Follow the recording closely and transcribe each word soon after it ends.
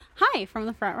Hi, from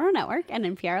the Front Row Network and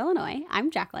NPR Illinois,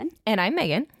 I'm Jacqueline. And I'm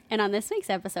Megan. And on this week's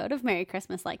episode of Merry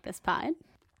Christmas Like This Pod,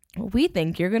 we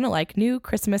think you're going to like new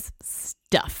Christmas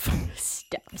stuff.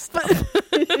 Stuff.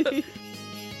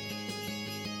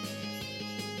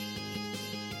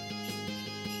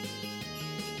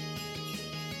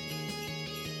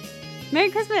 Merry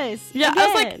Christmas! Yeah, again. I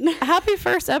was like, happy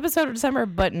first episode of December,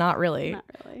 but not really. Not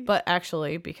really. But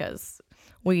actually, because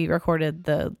we recorded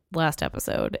the last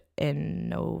episode in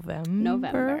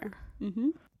November. Mm-hmm.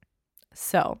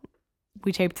 So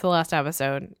we taped the last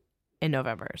episode in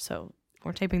November. So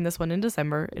we're taping this one in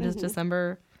December. It is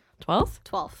December 12th?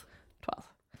 12th.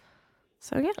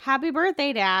 So yeah. Happy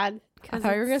birthday, Dad. I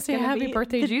thought you were going to say happy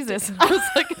birthday, Jesus. I was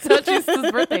like, it's not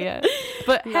Jesus' birthday yet.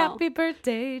 But No. happy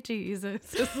birthday,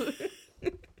 Jesus.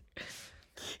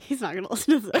 He's not going to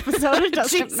listen to this episode. It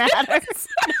doesn't Jesus. matter.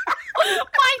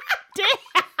 My dad.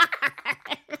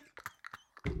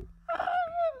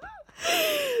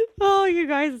 Oh, you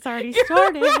guys, it's already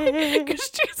started. Because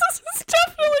Jesus is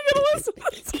definitely going to listen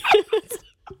to this.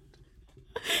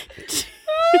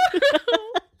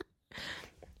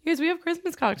 Because we have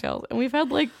Christmas cocktails and we've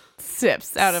had like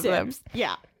sips out of them.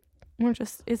 Yeah.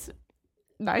 It's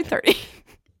 9:30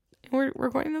 and we're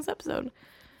recording this episode.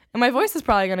 And my voice is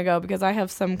probably going to go because I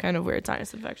have some kind of weird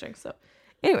sinus infection. So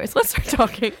anyways, let's start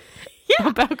talking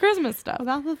about Christmas stuff.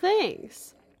 About the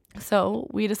things. So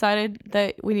we decided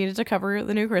that we needed to cover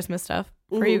the new Christmas stuff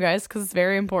for you guys because it's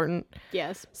very important.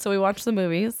 Yes. So we watched the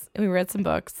movies and we read some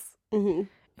books and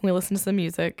we listened to some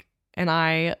music. And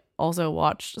I also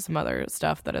watched some other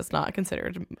stuff that is not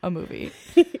considered a movie.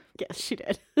 Yes, she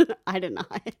did. I did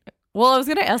not. Well, I was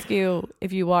going to ask you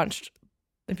if you've watched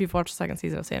the second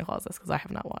season of Santa Claus, because I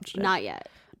have not watched it. Not yet.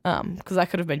 Because that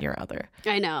could have been your other.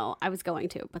 I know. I was going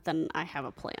to, but then I have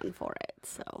a plan for it.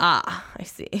 So I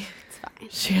see. it's fine.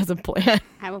 She has a plan.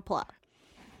 I have a plot.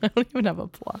 I don't even have a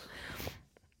plot.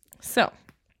 So,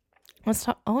 let's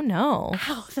talk. Oh, no.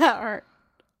 Ow, that hurt.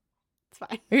 It's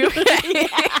fine. Are you okay?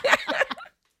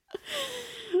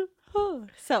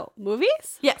 So,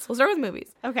 movies? Yes, we'll start with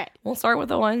movies. Okay. We'll start with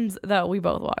the ones that we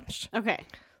both watched. Okay.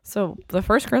 So, the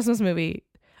first Christmas movie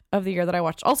of the year that I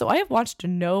watched. Also, I have watched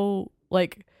no,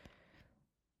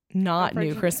 not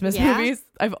new Christmas movies.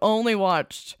 I've only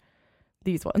watched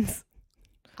these ones.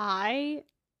 I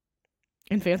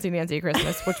And Fancy Nancy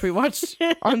Christmas, which we watched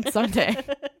on Sunday.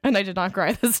 And I did not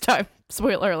cry this time.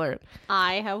 Spoiler alert.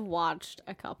 have watched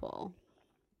a couple.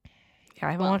 Yeah,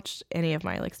 I haven't watched any of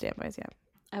my standbys yet.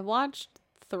 I watched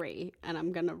 3, and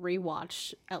I'm going to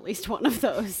rewatch at least one of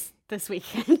those this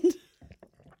weekend.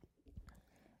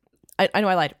 I know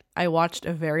I lied. I watched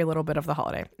a very little bit of The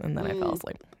Holiday, and then I fell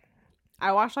asleep.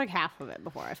 I watched half of it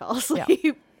before I fell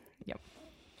asleep. Yep.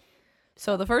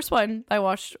 So the first one I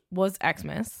watched was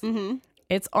Xmas. Mm-hmm.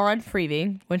 It's on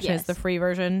Freevee, which Yes. is the free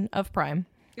version of Prime.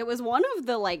 It was one of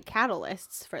the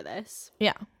catalysts for this.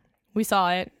 Yeah. We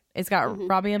saw it. It's got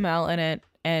Robbie Amell in it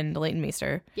and Leighton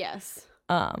Meester. Yes.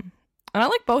 And I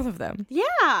like both of them.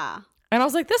 Yeah. And I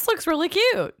was like, this looks really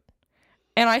cute.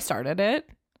 And I started it.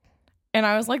 And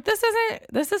I was like, this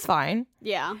is fine.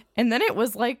 Yeah. And then it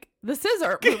was like the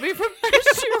Scissor movie from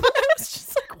last year. I was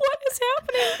just like, what is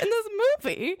happening in this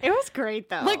movie? It was great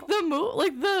though.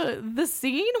 The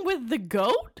scene with the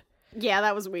goat Yeah,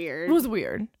 that was weird. was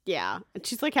weird. Yeah. And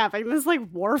she's having this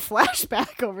war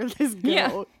flashback over this goat.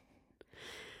 Yeah.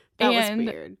 That And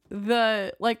was weird.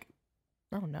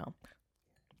 Oh no.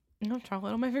 I have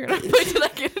chocolate on my finger. Wait, did I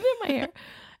get it in my hair?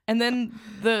 And then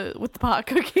with the pot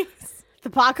cookies. The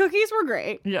pot cookies were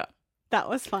great. Yeah. That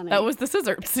was funny. That was the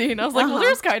scissor scene. I was like, well,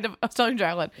 there's I was telling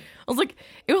Jacqueline. I was like,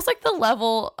 it was like the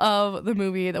level of the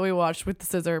movie that we watched with the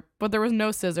scissor, but there was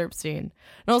no scissor scene. And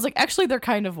I was like, actually, there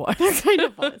kind of was. There kind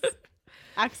of was.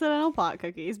 Accidental pot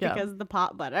cookies Yeah. because of the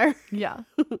pot butter. Yeah.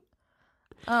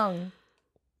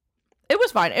 It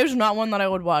was fine. It was not one that I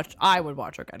would watch. I would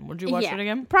watch again. Would you watch it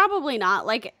again? Probably not.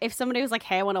 If somebody was like,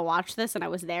 hey, I want to watch this, and I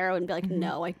was there, I would be like,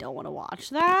 no, I don't want to watch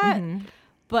that.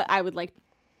 But I would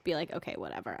be like, okay,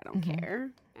 whatever, I don't care.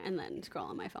 And then scroll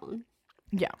on my phone.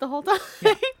 Yeah. The whole time.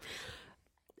 Yeah.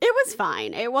 It was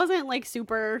fine. It wasn't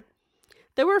super.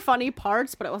 There were funny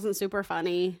parts, but it wasn't super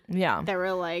funny. Yeah. There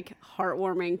were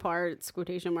heartwarming parts,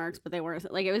 quotation marks, but they weren't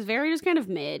it was very just kind of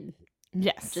mid.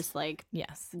 Yes. Just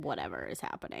yes. whatever is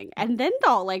happening. And then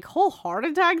the whole heart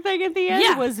attack thing at the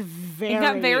end was very. It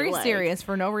got very serious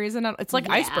for no reason. It's like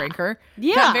Icebreaker.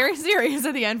 Yeah. Got very serious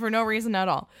at the end for no reason at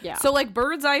all. Yeah. So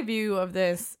bird's eye view of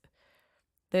this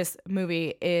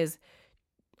movie is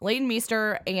Leighton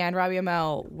Meester and Robbie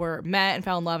Amell were met and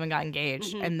fell in love and got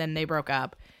engaged, and then they broke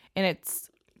up. And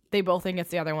they both think it's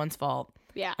the other one's fault.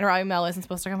 Yeah. And Robbie Amell isn't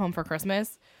supposed to come home for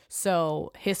Christmas.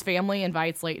 So his family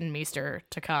invites Leighton Meester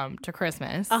to come to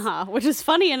Christmas. Which is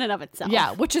funny in and of itself.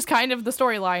 Yeah, which is kind of the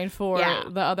storyline for Yeah.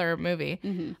 the other movie.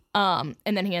 And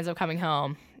then he ends up coming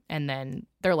home, and then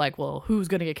they're like, well, who's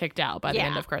going to get kicked out by the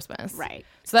end of Christmas? Right.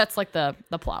 So that's like the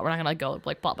plot. We're not going to go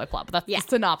like plot by plot, but that's Yeah. the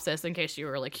synopsis in case you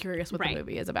were like curious what the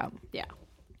movie is about. Yeah.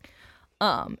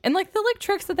 And like the like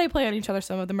tricks that they play on each other,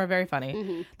 some of them are very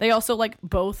funny. They also like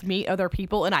both meet other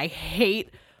people, and I hate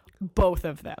both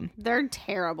of them. They're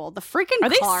terrible. The freaking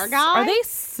car guy. Are they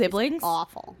siblings?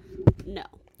 Awful. No.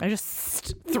 I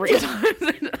just 3 times.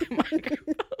 It's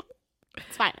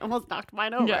fine. I almost knocked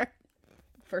mine over. Yeah.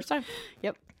 First time.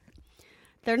 Yep.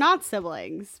 They're not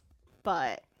siblings,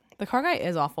 but The car guy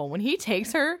is awful. When he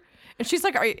takes her, and she's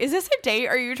like, is this a date?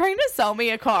 Are you trying to sell me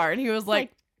a car? And he was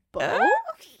like both?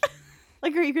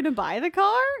 Like, are you going to buy the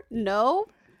car? No.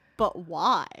 But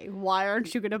why? Why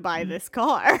aren't you going to buy this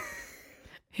car?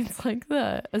 It's like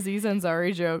the Aziz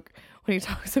Ansari joke when he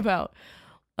talks about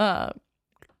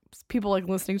people like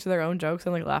listening to their own jokes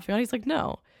and like laughing on it. He's like,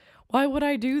 no, why would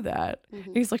I do that?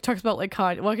 And he's like talks about like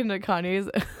walking into Kanye's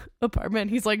apartment.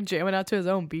 He's like jamming out to his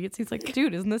own beats. He's like,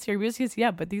 dude, isn't this your beats? He's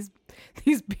yeah, but these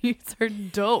beats are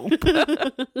dope.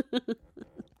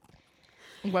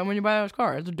 When you buy this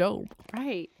car, it's dope.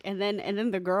 Right. And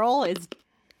then the girl is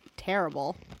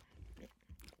terrible.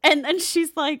 And then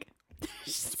she's like,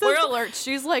 spoiler alert,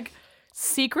 she's like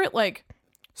secret like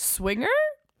swinger?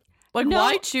 Like No.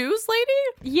 why choose lady?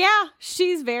 yeah,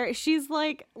 she's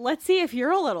like, let's see if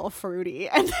you're a little fruity.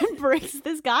 And then brings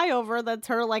this guy over that's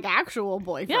her like actual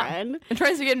boyfriend. And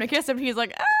tries to get him to kiss him. He's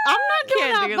like, I'm not doing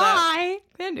can't that. do Bye.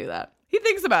 Can't do that. He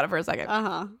thinks about it for a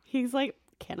second. He's like,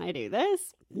 can I do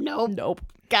this? Nope. Nope.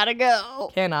 Gotta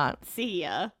go. Cannot. See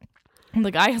ya. And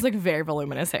the guy has like very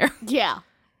voluminous hair. Yeah.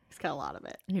 He's got a lot of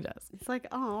it. He does. It's like,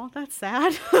 oh, that's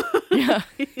sad. Yeah.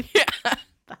 Yeah.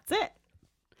 That's it.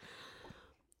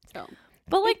 So,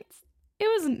 But like it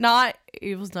was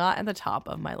not at the top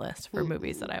of my list for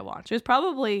movies that I watched. It was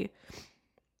probably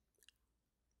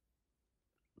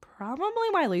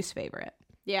my least favorite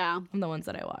yeah. from the ones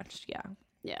that I watched. Yeah.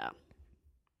 Yeah.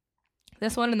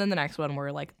 This one and then the next one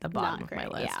were like the bottom Not of my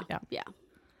great. list. Yeah. Yeah.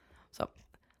 So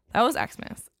that was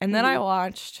Xmas. And then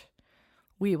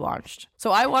we watched.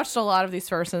 So I watched a lot of these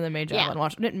first and then made Jalen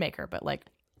watch. Didn't make her, but like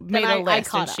made a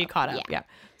list and she caught up. Yeah.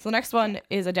 So the next one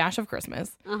is A Dash of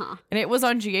Christmas. And it was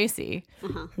on GAC,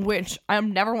 which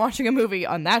I'm never watching a movie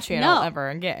on that channel ever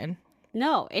again.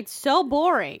 No, it's so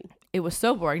boring. It was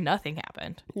so boring. Nothing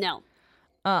happened. No.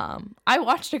 I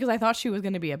watched it because I thought she was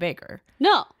going to be a baker.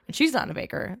 No. And she's not a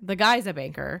baker. The guy's a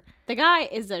baker. The guy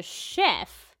is a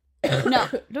chef. No.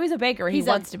 No, he's a baker. He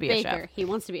wants to be a chef. He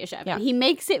wants to be a chef. Yeah. And he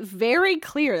makes it very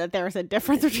clear that there is a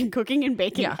difference between cooking and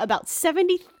baking about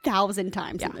 70,000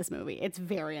 times in this movie. It's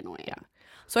very annoying. Yeah.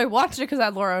 So I watched it because I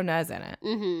had Laura Inez in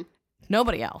it.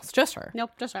 Nobody else. Just her.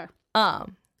 Nope, just her.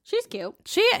 She's cute.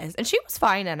 She is. And she was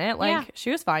fine in it. Like,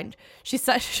 she was fine. She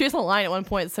has a line at one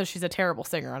point that says she's a terrible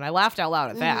singer. And I laughed out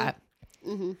loud at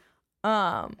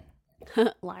that.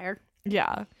 Liar.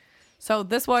 Yeah. So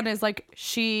this one is like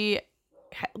she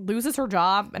loses her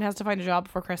job and has to find a job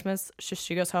before Christmas.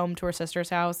 She goes home to her sister's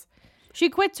house. She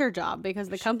quits her job because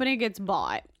the company gets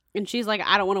bought. And she's like,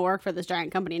 I don't want to work for this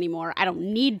giant company anymore. I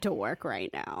don't need to work right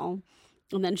now.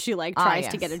 And then she like tries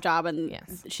to get a job and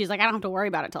she's like, I don't have to worry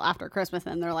about it till after Christmas.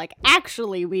 And they're like,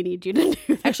 actually, we need you to do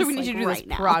this. Actually, we need you to do right this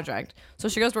now. project. So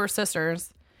she goes to her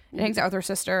sister's and hangs out with her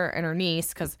sister and her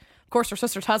niece because, of course, her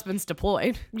sister's husband's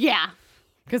deployed. Yeah.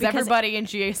 Because everybody in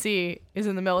GAC is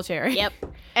in the military. Yep.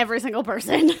 Every single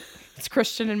person. It's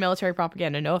Christian and military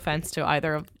propaganda. No offense to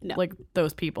either of like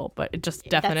those people, but it just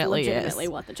definitely That's legitimately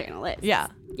what the channel is. Yeah.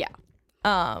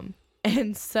 Yeah.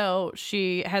 And so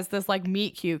she has this like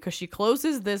meet cute because she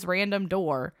closes this random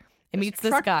door and meets this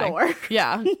truck guy. door.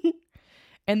 Yeah.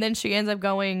 And then she ends up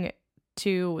going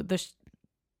to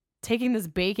taking this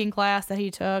baking class that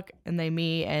he took, and they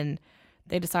meet and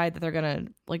they decide that they're gonna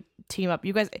like team up.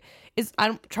 You guys,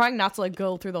 I'm trying not to like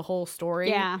go through the whole story.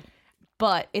 Yeah.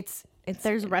 But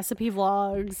there's recipe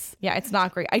vlogs. Yeah, it's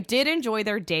not great. I did enjoy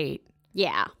their date.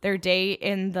 Yeah. Their date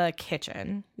in the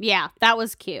kitchen. Yeah, that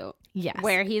was cute. Yes.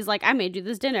 Where he's like, I made you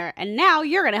this dinner, and now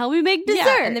you're going to help me make dessert.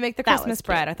 Yeah, and they make the That Christmas was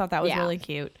bread. cute. I thought that was really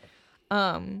cute.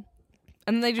 And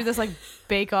then they do this like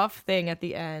bake-off thing at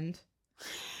the end.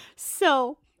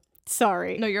 So,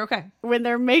 sorry. No, you're okay. When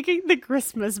they're making the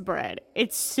Christmas bread,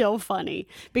 it's so funny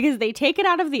because they take it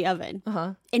out of the oven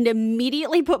and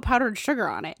immediately put powdered sugar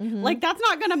on it. Like, that's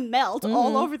not going to melt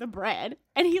all over the bread.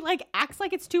 And he, like, acts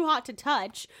like it's too hot to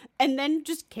touch and then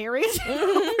just carries it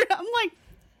over. I'm like,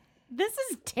 this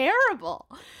is terrible.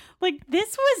 Like,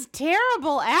 this was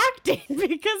terrible acting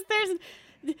because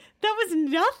That was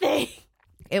nothing.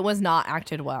 It was not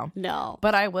acted well. No.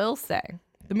 But I will say,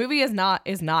 the movie is not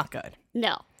good.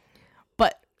 No.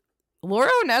 But Laura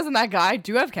Inez and that guy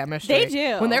do have chemistry. They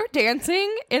do. When they were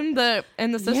dancing in the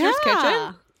sister's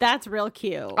kitchen, that's real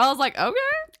cute. I was like, okay.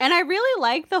 And I really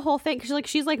like the whole thing because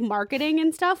she's like marketing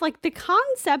and stuff. Like the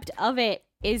concept of it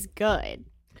is good.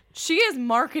 She is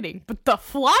marketing, but the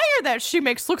flyer that she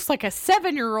makes looks like a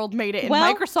 7-year-old made it in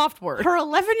Microsoft Word. Her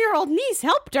 11-year-old niece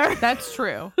helped her. That's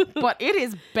true, but it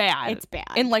is bad. It's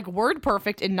bad. In like Word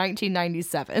Perfect in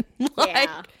 1997.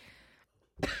 Yeah.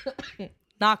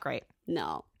 Not great.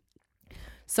 No.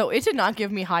 So it did not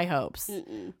give me high hopes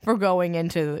for going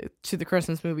into the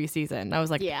Christmas movie season. I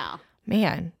was like, yeah,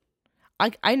 man,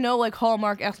 I know like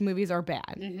Hallmark-esque movies are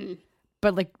bad,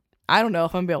 but like I don't know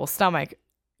if I'm gonna be able to stomach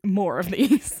more of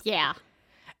these. Yeah.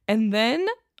 And then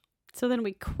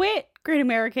we quit Great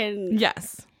American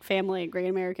Yes. Family, Great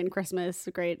American Christmas,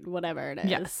 Great whatever it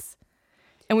is. Yes.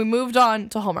 And we moved on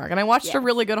to Hallmark. And I watched a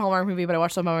really good Hallmark movie, but I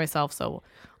watched them by myself, so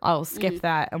I'll skip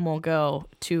that and we'll go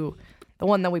to the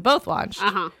one that we both watched,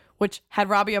 which had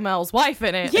Robbie Amell's wife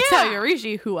in it, Italia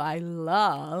Ricci, who I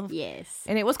love. Yes.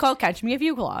 And it was called Catch Me If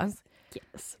You Claus.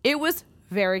 Yes. It was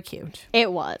very cute.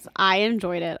 It was. I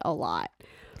enjoyed it a lot.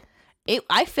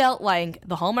 I felt like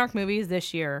the Hallmark movies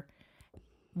this year,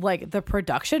 like the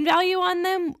production value on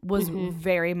them was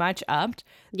very much upped.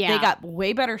 Yeah. They got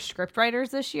way better script writers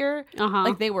this year.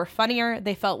 Like they were funnier.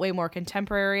 They felt way more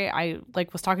contemporary. I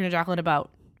like was talking to Jacqueline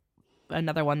about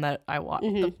another one that I watched,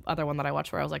 the other one that I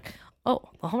watched where I was like, oh,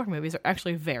 the Hallmark movies are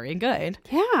actually very good.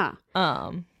 Yeah.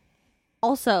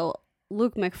 Also,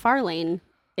 Luke McFarlane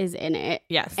is in it.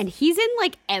 Yes. And he's in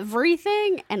like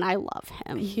everything and I love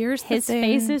him. Here's his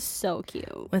face is so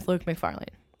cute. With Luke McFarlane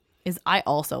is I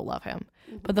also love him.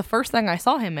 But the first thing I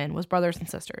saw him in was Brothers and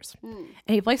Sisters. And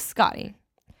he plays Scotty.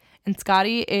 And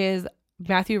Scotty is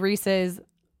Matthew Reese's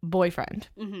boyfriend.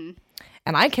 And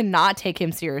I cannot take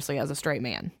him seriously as a straight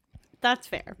man. That's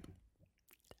fair.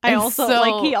 He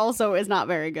also is not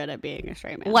very good at being a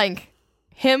straight man. Like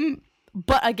him,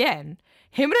 but again,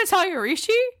 him and Italia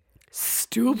Ricci,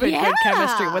 stupid good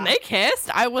chemistry. When they kissed,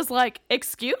 I was like,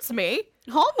 excuse me.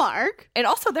 Hallmark. And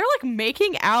also, they're like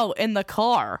making out in the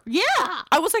car. Yeah.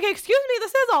 I was like, excuse me,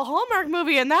 this is a Hallmark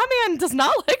movie, and that man does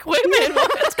not like women.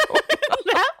 What is going on?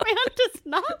 That man does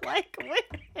not like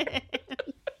women.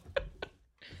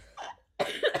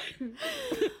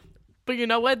 But you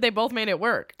know what? They both made it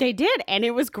work. They did, and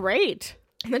it was great.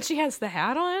 And then she has the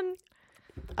hat on.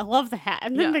 I love the hat.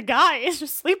 And then the guy is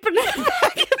just sleeping in the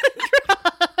back of the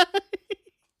truck.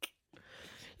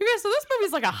 You guys, so this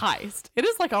movie's like a heist. It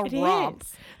is like a romp.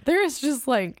 There is just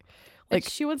like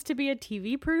she wants to be a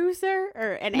TV producer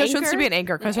or an anchor. No, she wants to be an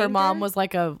anchor because her mom was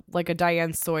like a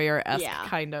Diane Sawyer-esque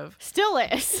kind of. Still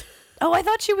is. Oh, I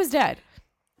thought she was dead.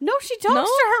 No, she talks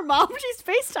to her mom. She's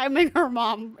FaceTiming her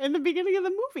mom in the beginning of the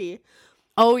movie.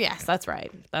 Oh, yes, that's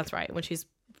right. That's right. When she's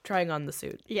trying on the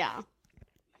suit. Yeah.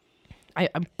 I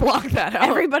blocked that out.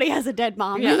 Everybody has a dead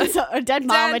mom. Yeah. So a dead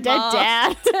mom, a dead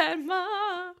dad. Dead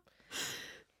mom.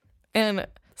 And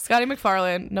Scotty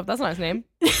McFarlane. Nope, that's not his name.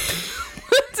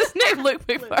 What's his name? Luke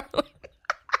McFarlane.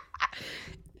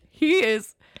 He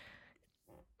is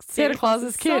Santa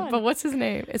Claus's kid, son. but what's his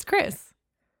name? It's Chris.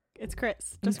 It's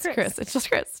Chris. It's Chris. It's just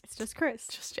Chris. It's just Chris.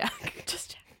 Just Jack.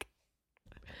 Just Jack.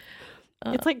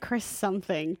 It's like Chris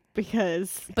something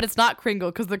because... But it's not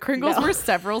Kringle because the Kringles were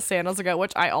several Santas ago,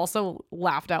 which I also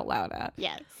laughed out loud at.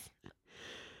 Yes.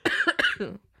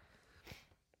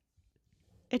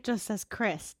 It just says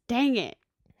Chris. Dang it.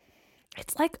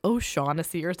 It's like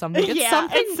O'Shaughnessy or something. It's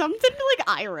it's something like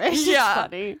Irish. Yeah. It's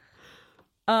funny.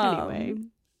 Anyway.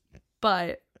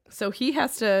 But, so he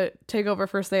has to take over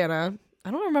for Santa. I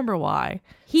don't remember why.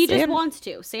 He just wants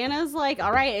to. Santa's like,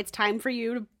 all right, it's time for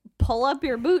you to pull up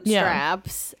your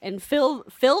bootstraps and fill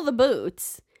the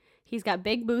boots. He's got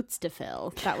big boots to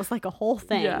fill. That was like a whole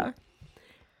thing. Yeah.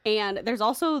 And there's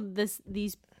also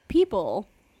these people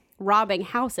robbing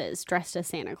houses dressed as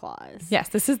Santa Claus. Yes,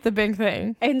 this is the big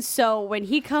thing. And so when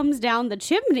he comes down the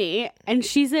chimney and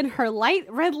she's in her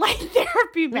red light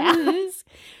therapy mask,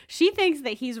 she thinks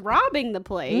that he's robbing the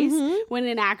place when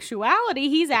in actuality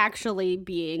he's actually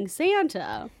being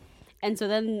Santa. And so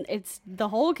then it's the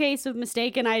whole case of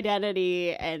mistaken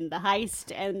identity and the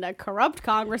heist and the corrupt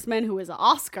congressman who is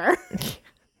Oscar.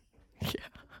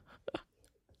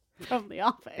 From The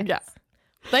Office. Yeah.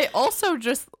 They also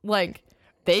just like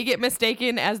they get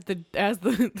mistaken as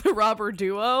the robber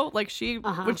duo. Like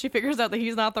when she figures out that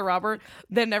he's not the robber,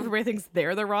 then everybody thinks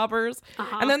they're the robbers.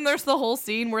 And then there's the whole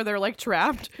scene where they're like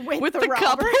trapped with the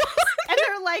couple. And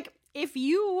they're like, if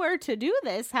you were to do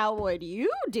this, how would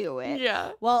you do it?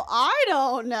 Yeah. Well, I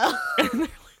don't know.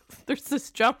 There's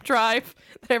this jump drive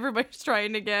that everybody's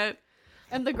trying to get.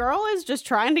 And the girl is just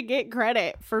trying to get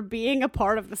credit for being a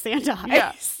part of the Santa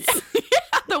heist.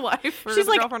 Yeah. The wife or She's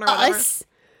like, girlfriend or whatever. us.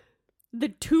 The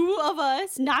two of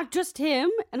us, not just him.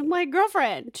 And I'm like,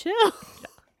 girlfriend, chill. Yeah.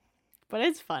 But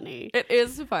it's funny. It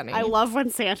is funny. I love when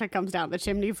Santa comes down the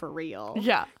chimney for real.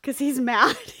 Yeah. Because he's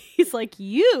mad. He's like,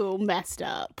 you messed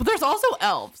up. But there's also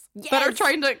elves that are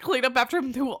trying to clean up after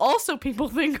him, who also people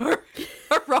think are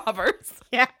robbers.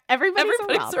 Yeah. Everybody's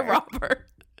a robber.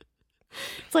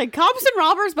 It's like cops and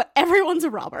robbers, but everyone's a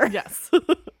robber. Yes.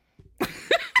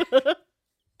 But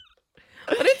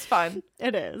it's fun.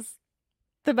 It is.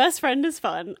 The best friend is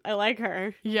fun. I like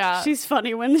her. Yeah. She's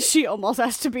funny when she almost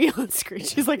has to be on screen.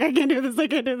 She's like, I can't do this, I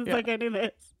can't do this, Yeah. I can't do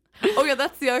this. Oh, yeah,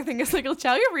 that's the other thing. It's like,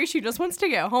 Talia Rishi just wants to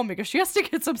get home because she has to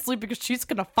get some sleep because she's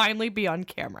going to finally be on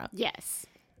camera. Yes.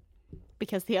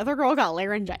 Because the other girl got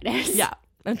laryngitis. Yeah.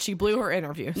 And she blew her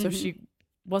interview, so she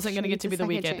wasn't going to get to be the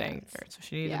weekend chance. anchor. So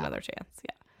she needed another chance.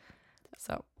 Yeah.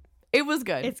 So it was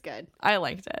good. It's good. I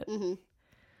liked it. Mm-hmm.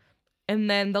 And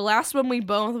then the last one we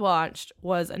both watched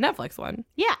was a Netflix one.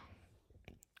 Yeah.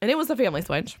 And it was The Family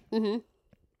Switch. Mm-hmm.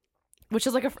 Which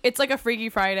is it's like a Freaky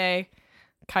Friday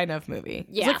kind of movie.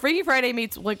 Yeah. It's like Freaky Friday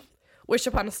meets like Wish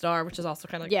Upon a Star, which is also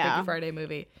kind of like a Yeah. Freaky Friday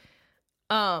movie.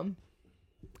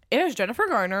 It has Jennifer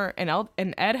Garner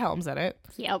and Ed Helms in it.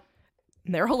 Yep.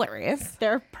 And they're hilarious.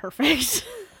 They're perfect.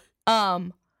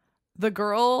 The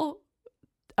girl,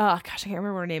 gosh, I can't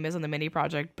remember what her name is on the mini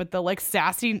project, but the like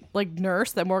sassy like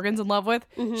nurse that Morgan's in love with,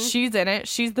 she's in it.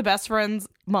 She's the best friend's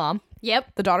mom.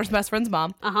 Yep. The daughter's best friend's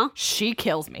mom. Uh-huh. She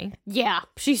kills me. Yeah.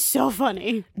 She's so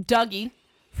funny. Dougie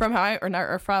from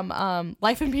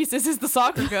Life in Pieces is the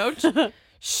soccer coach.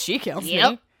 She kills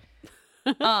me.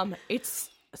 It's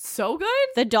so good.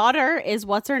 The daughter is,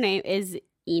 what's her name? Is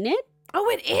Enid? Oh,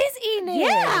 it is Enid.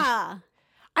 Yeah.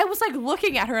 I was like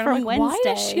looking at her and From I'm like, why does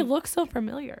Wednesday. she look so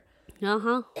familiar?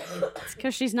 Uh-huh. It's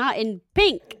because she's not in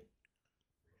pink.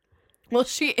 Well,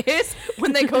 she is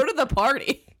when they go to the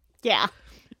party. Yeah.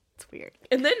 It's weird.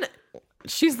 And then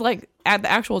she's like, at the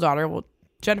actual daughter, well,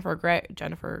 Jennifer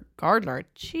Gardner,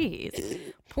 jeez,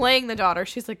 playing the daughter.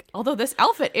 She's like, although this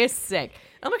outfit is sick.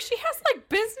 I'm like, she has like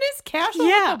business casual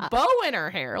with a bow in her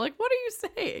hair. Like, what are you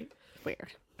saying?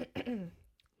 Weird.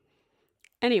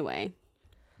 Anyway,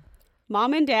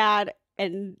 mom and dad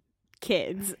and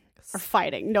kids are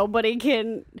fighting. Nobody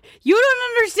can. You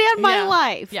don't understand my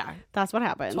life. Yeah. That's what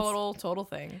happens. Total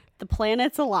thing. The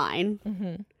planets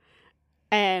align.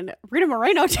 And Rita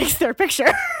Moreno takes their picture.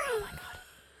 Oh my God.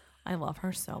 I love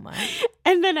her so much.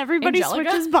 And then everybody Angelica?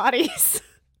 switches bodies.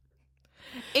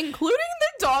 Including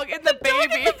the dog and the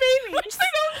baby. Which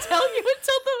they don't tell you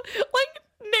until the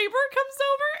neighbor comes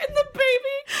over and the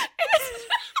baby is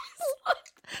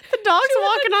The dog's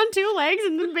walking on two legs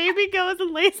and the baby goes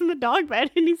and lays in the dog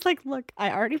bed. And he's like, look,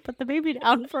 I already put the baby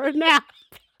down for a nap.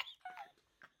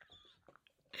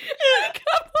 And they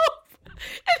come home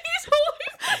and he's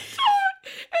holding the dog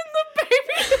and the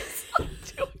baby is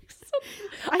like doing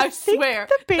something. I think swear.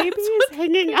 the baby is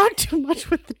hanging out too much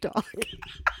with the dog.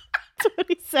 That's what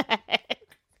he said.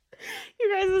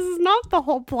 You guys, this is not the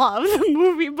whole plot of the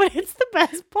movie, but it's the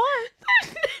best part.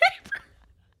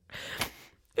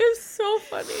 It's so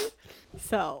funny.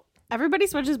 So everybody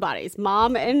switches bodies.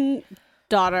 Mom and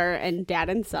daughter and dad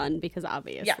and son, because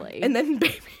obviously. And then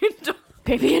baby and dog.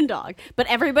 Baby and dog. But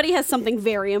everybody has something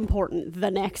very important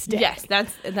the next day. Yes,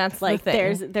 that's like the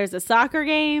thing. there's a soccer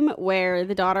game where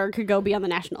the daughter could go be on the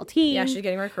national team. Yeah, she's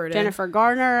getting recruited. Jennifer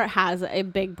Garner has a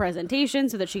big presentation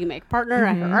so that she can make partner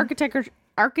at her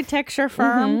architecture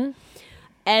firm.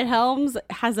 Ed Helms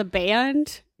has a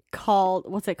band called,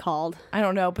 what's it called? I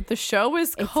don't know, but the show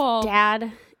is called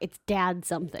It's Dad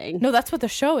something. No, that's what the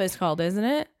show is called, isn't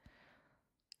it?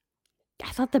 I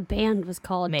thought the band was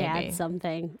called Maybe. Dad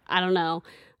something. I don't know.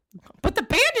 But the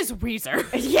band is Weezer.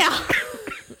 Yeah.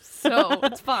 So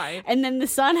it's fine. And then the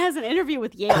son has an interview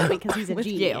with Yale because he's a With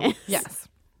genius. Yale. Yes.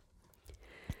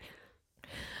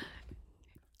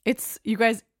 It's, you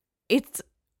guys, it's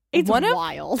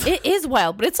wild. It is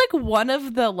wild, but it's like one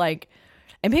of the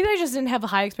and maybe I just didn't have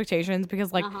high expectations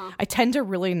because I tend to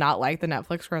really not like the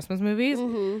Netflix Christmas movies.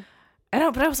 But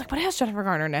I was like, but it has Jennifer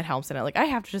Garner and Ed Helms in it. Like, I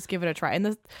have to just give it a try.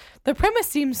 And the premise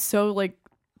seems so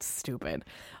stupid.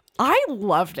 I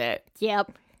loved it.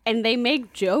 Yep. And they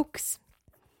make jokes.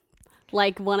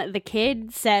 Like one of the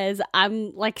kid says,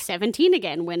 I'm 17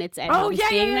 again when it's Ed Helms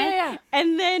being there. Yeah.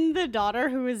 And then the daughter,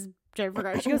 who is Jennifer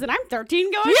Garner, she goes, and I'm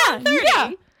 13 going on 30.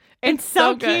 Yeah. It's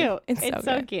so good. cute. It's so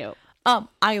so good. cute.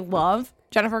 I love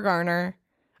Jennifer Garner.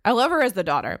 I love her as the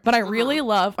daughter, but I really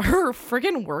love her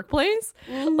freaking workplace.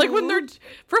 Like when they're,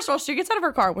 first of all, she gets out of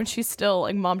her car when she's still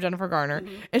like Mom Jennifer Garner,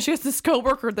 and she has this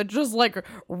coworker that just like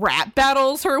rap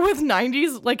battles her with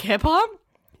 90s like hip hop.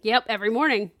 Yep, every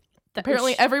morning.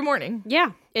 Apparently every morning.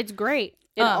 Yeah, it's great.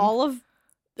 And all of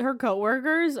her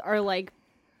coworkers are like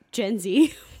Gen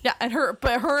Z. Yeah, and her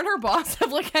and her boss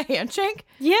have like a handshake.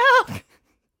 Yeah. It's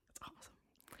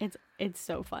awesome. It's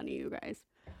so funny, you guys.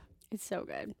 It's so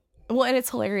good. Well, and it's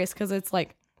hilarious because it's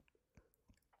like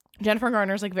Jennifer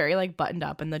Garner's like very like buttoned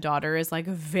up, and the daughter is like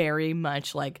very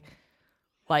much like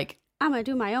I'm gonna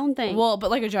do my own thing. Well, but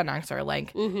like a Gen Xer,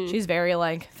 like she's very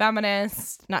like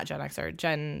feminist, not Gen Xer,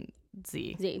 Gen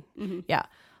Z. Yeah,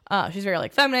 she's very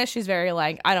like feminist. She's very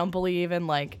like I don't believe in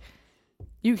like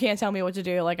you can't tell me what to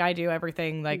do. Like I do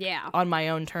everything like on my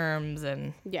own terms,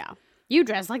 and you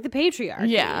dress like the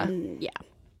patriarchy. Yeah. Yeah.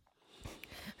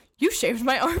 You shaved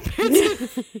my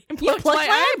armpits and plucked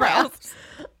my eyebrows.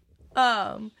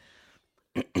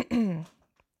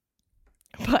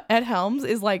 But Ed Helms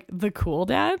is like the cool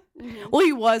dad. Well,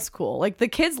 he was cool. Like the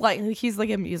kids he's like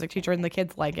a music teacher and the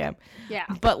kids like him. Yeah.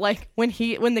 But like when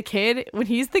he's the kid, like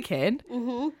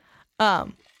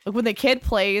when the kid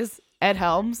plays Ed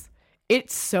Helms,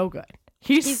 it's so good.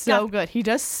 He's so good. He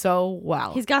does so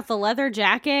well. He's got the leather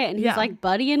jacket and he's like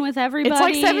buddying with everybody. It's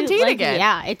like 17 again.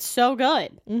 Yeah, it's so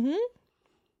good.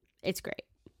 It's great.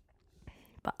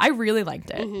 But I really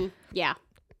liked it. Yeah.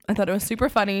 I thought it was super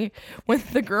funny when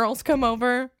the girls come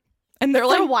over and they're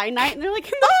for like wine night and they're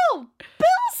like, no,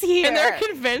 Bill's here. And they're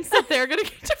convinced that they're going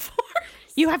to get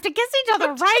divorced. You have to kiss each other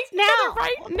now.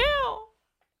 Right now.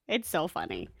 It's so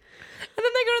funny. And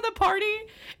then they go to the party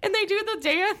and they do the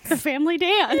dance. The family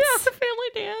dance. Yeah, the family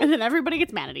dance. And then everybody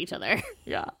gets mad at each other.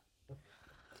 Yeah.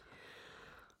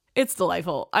 It's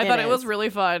delightful. I thought it was really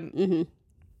fun.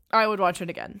 I would watch it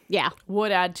again. Yeah.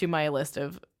 Would add to my list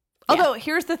of... Although,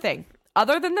 here's the thing.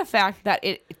 Other than the fact that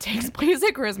it takes place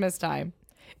at Christmas time,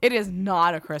 it is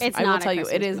not a Christmas. I will tell you,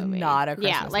 it is not a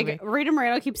Christmas movie. Yeah, like Rita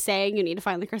Moreno keeps saying you need to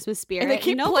find the Christmas spirit. And they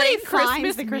keep playing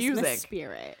Christmas the music. Christmas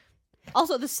spirit.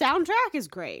 Also, the soundtrack is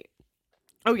great.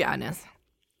 Oh, yeah, it is.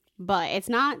 But it's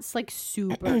not like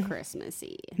super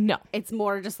Christmassy. No. It's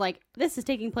more just like, this is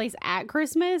taking place at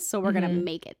Christmas, so we're going to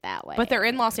make it that way. But they're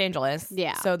in Los Angeles.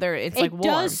 Yeah. So it's like warm. It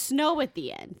does snow at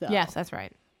the end, though. Yes, that's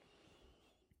right.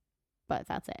 But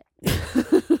that's it.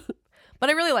 But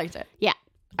I really liked it. Yeah.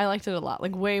 I liked it a lot.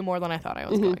 Like way more than I thought I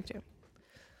was going to.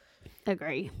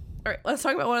 Agree. All right, let's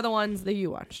talk about one of the ones that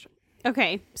you watched.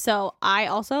 Okay. So I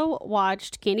also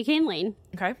watched Candy Cane Lane.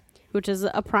 Okay. Which is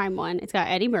a Prime one. It's got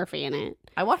Eddie Murphy in it.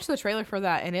 I watched the trailer for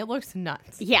that and it looks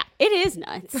nuts. Yeah, it is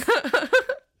nuts.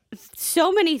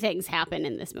 So many things happen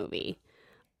in this movie.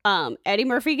 Eddie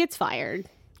Murphy gets fired.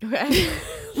 Okay.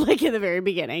 Like in the very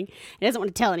beginning. He doesn't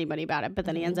want to tell anybody about it, but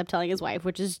then he ends up telling his wife,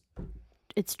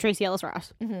 it's Tracee Ellis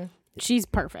Ross. She's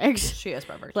perfect. She is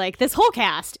perfect. Like this whole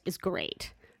cast is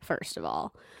great, first of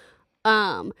all.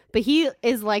 But he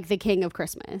is like the king of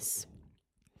Christmas.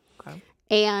 Okay.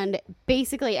 And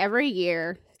basically every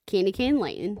year, Candy Cane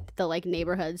Lane, the like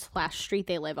neighborhood / street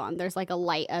they live on, there's like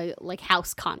a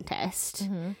house contest.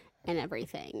 And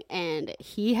everything. And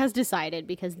he has decided,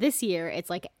 because this year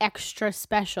it's like extra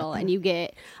special and you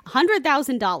get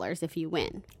 $100,000 if you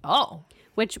win. Oh.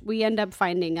 Which we end up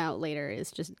finding out later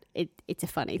is just, it's a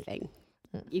funny thing.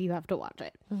 You have to watch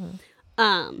it.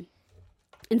 And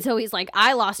so he's like,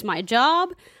 I lost my job.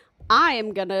 I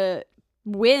am going to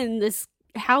win this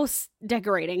house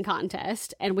decorating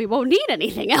contest and we won't need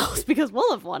anything else because we'll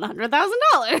have won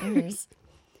 $100,000.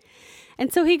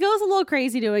 And so he goes a little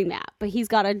crazy doing that. But he's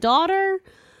got a daughter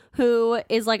who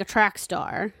is like a track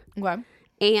star. Okay.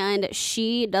 And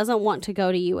she doesn't want to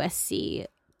go to USC.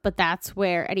 But that's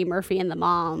where Eddie Murphy and the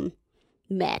mom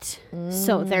met.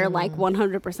 So they're like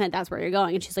 100% that's where you're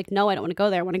going. And she's like, no, I don't want to go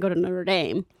there. I want to go to Notre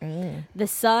Dame. The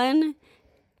son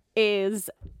is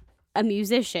a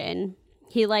musician.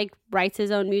 He like writes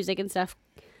his own music and stuff.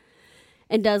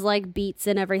 And does like beats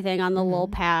and everything on the little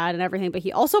pad and everything. But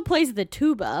he also plays the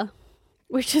tuba,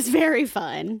 which is very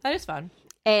fun. That is fun.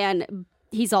 And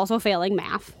he's also failing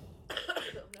math.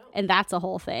 And that's a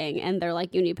whole thing. And they're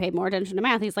like, you need to pay more attention to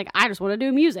math. He's like, I just want to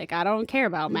do music. I don't care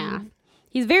about math.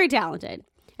 He's very talented.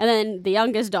 And then the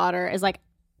youngest daughter is like,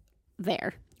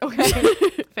 there. Okay.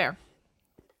 Fair.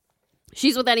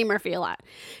 She's with Eddie Murphy a lot.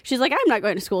 She's like, I'm not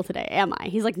going to school today, am I?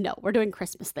 He's like, no, we're doing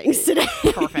Christmas things today.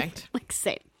 Perfect. Like,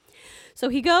 same. So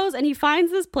he goes and he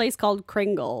finds this place called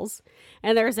Kringle's.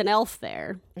 And there's an elf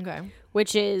there. Okay.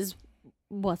 Which is,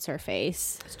 what's her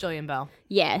face? It's Jillian Bell.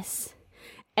 Yes.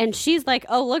 And she's like,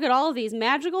 oh, look at all of these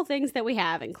magical things that we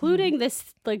have, including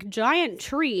this like giant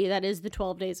tree that is the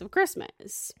 12 days of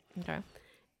Christmas. Okay.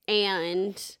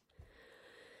 And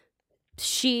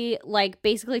she like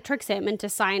basically tricks him into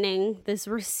signing this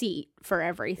receipt for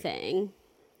everything.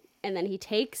 And then he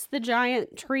takes the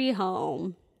giant tree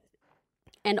home,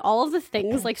 and all of the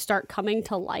things like start coming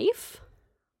to life.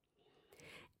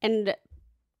 And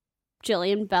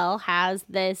Jillian Bell has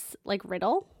this like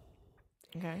riddle.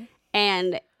 Okay.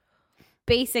 And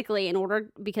basically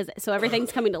so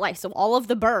everything's coming to life. So all of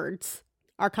the birds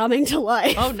are coming to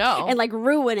life. Oh no. And like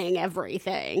ruining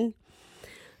everything.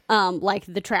 Like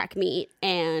the track meet,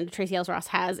 and Tracy Ellis Ross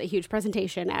has a huge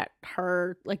presentation at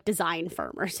her like design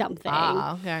firm or something.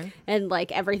 Ah, okay. And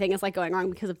like everything is like going wrong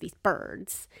because of these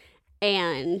birds.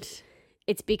 And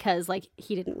it's because like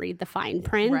he didn't read the fine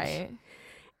print. Right.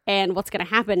 And what's going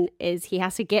to happen is he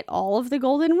has to get all of the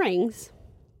golden rings.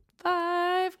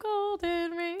 5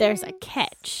 golden rings. There's a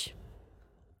catch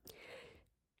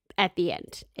at the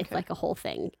end. It's like a whole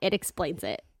thing. It explains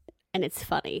it. And it's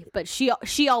funny, but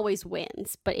she always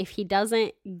wins. But if he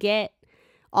doesn't get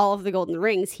all of the golden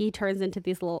rings, he turns into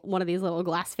one of these little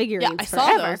glass figurines. Yeah, I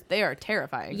forever. saw those. They are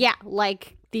terrifying. Yeah,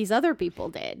 like these other people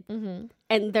did. Mm-hmm.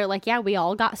 And they're like, yeah, we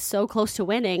all got so close to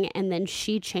winning, and then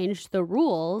she changed the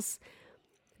rules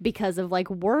because of like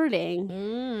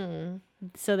wording,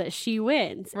 so that she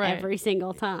wins every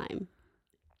single time.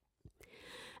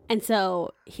 And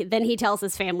so then he tells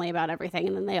his family about everything,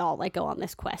 and then they all like go on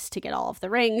this quest to get all of the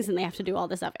rings, and they have to do all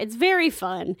this stuff. It's very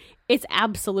fun. It's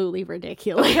absolutely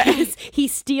ridiculous. Okay. He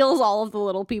steals all of the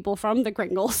little people from the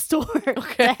Kringle store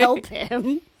to help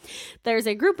him. There's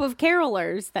a group of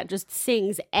carolers that just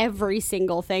sings every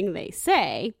single thing they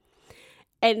say.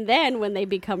 And then when they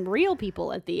become real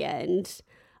people at the end,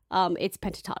 it's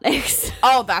pentatonics.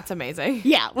 Oh, that's amazing.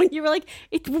 Yeah. When you were like,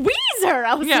 it's Weezer,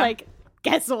 I was like,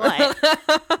 guess what?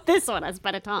 This one has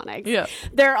pentatonics. Yeah.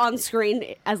 They're on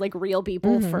screen as like real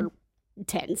people for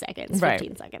 10 seconds,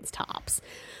 15 seconds tops.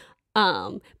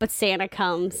 But Santa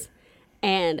comes,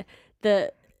 and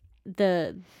the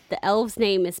elf's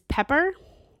name is Pepper.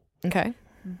 Okay.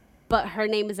 But her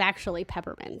name is actually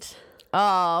Peppermint.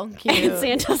 Oh, cute. And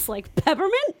Santa's like,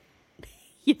 Peppermint?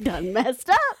 You done messed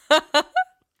up.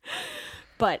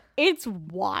 But it's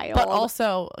wild. But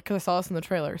also, because I saw this in the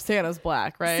trailer, Santa's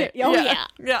black, right? Yeah.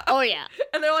 Oh, yeah.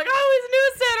 And they're like, I always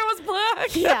knew Santa was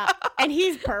black. Yeah. And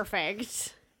he's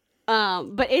perfect.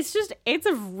 But it's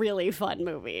a really fun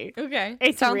movie. Okay.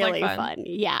 It's Sounds really like fun.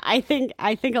 Yeah. I think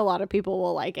a lot of people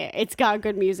will like it. It's got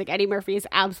good music. Eddie Murphy is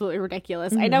absolutely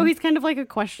ridiculous. I know he's kind of like a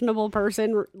questionable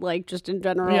person, like just in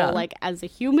general, like as a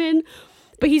human.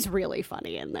 But he's really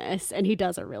funny in this, and he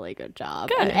does a really good job.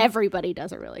 Good. And everybody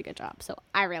does a really good job. So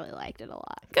I really liked it a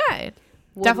lot. Good.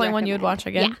 Definitely one you would watch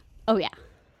again? Yeah. Oh, yeah.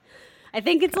 I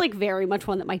think it's like very much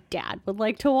one that my dad would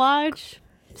like to watch.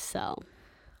 So.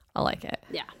 I like it.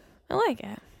 Yeah. I like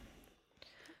it.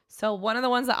 So one of the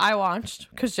ones that I watched,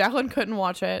 because Jacqueline couldn't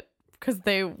watch it because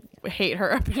they hate her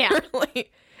apparently,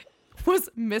 was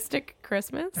Mystic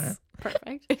Christmas.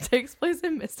 Perfect. It takes place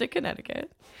in Mystic,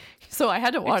 Connecticut. So I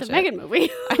had to watch it. It's a Megan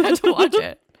movie. I had to watch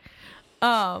it.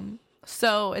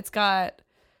 So it's got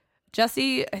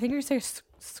Jessie, I think you're saying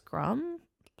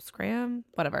Scram,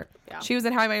 whatever. Yeah. She was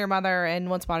in How I Met Your Mother and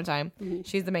Once Upon a Time. Mm-hmm.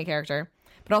 She's the main character.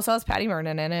 But also has Patty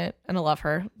Vernon in it, and I love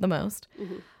her the most.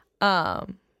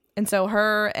 Mm-hmm. And so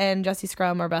her and Jessie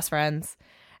Scrum are best friends.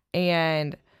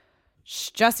 And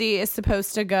Jessie is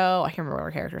supposed to go, I can't remember what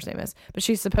her character's name is, but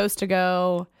she's supposed to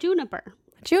go Juniper,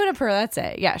 that's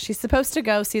it. Yeah, she's supposed to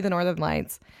go see the Northern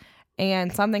Lights,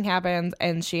 and something happens,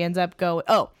 and she ends up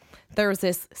there's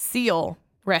this seal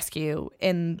rescue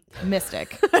in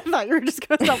Mystic. I thought you were just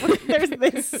going to stop with there's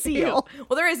this seal.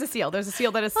 Well, there is a seal. There's a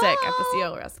seal that is sick at the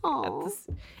seal rescue.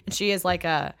 And she is like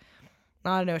not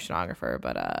an oceanographer,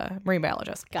 but a marine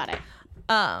biologist. Got it.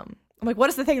 I'm like, what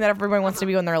is the thing that everybody wants to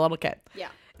be when they're a little kid? Yeah.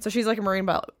 So she's like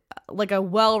like a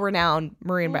well-renowned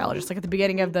marine biologist. Like at the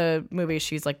beginning of the movie,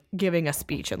 she's like giving a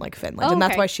speech in like Finland, and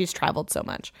that's why she's traveled so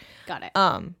much. Got it.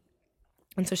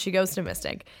 And so she goes to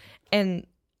Mystic, and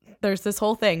there's this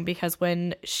whole thing because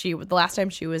when the last time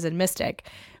she was in Mystic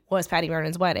was Patty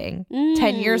Vernon's wedding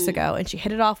 10 years ago, and she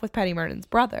hit it off with Patty Vernon's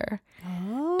brother.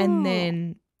 Oh. And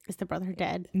then is the brother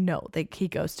dead? No, he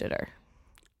ghosted her.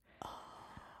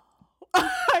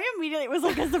 I immediately was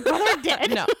like, is the brother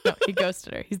dead? No, he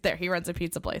ghosted her. He's there. He runs a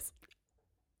pizza place.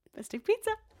 Mystic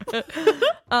Pizza.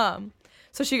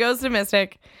 So she goes to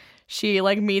Mystic. she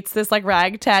like meets this like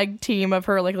ragtag team of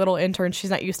her like little interns. She's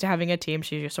not used to having a team.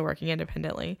 She's used to working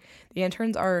independently. The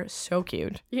interns are so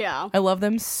cute. Yeah. I love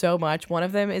them so much. One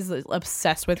of them is like,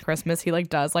 obsessed with Christmas. He like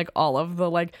does like all of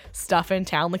the like stuff in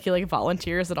town. Like he like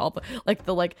volunteers at all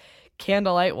the like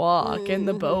candlelight walk and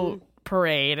the boat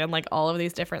parade and like all of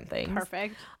these different things.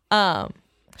 Perfect.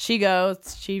 She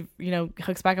goes, she,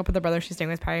 hooks back up with the brother. She's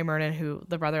staying with Perry Mernon, who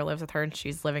the brother lives with her, and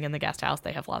she's living in the guest house.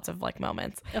 They have lots of like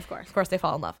moments. Of course. Of course, they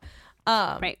fall in love.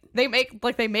 Right. They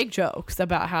make jokes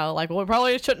about how like, well, we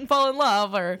probably shouldn't fall in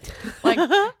love, or like,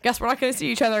 guess we're not going to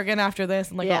see each other again after this,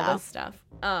 and like all this stuff.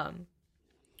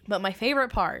 But my favorite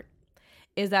part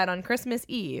is that on Christmas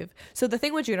Eve, so the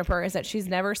thing with Juniper is that she's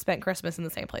never spent Christmas in the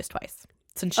same place twice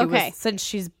since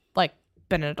she's like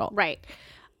been an adult. Right.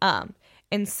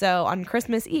 And so on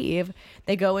Christmas Eve,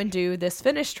 they go and do this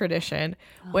Finnish tradition,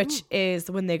 which is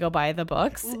when they go buy the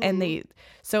books. And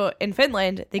so in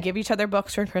Finland, they give each other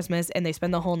books for Christmas and they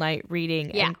spend the whole night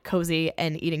reading and cozy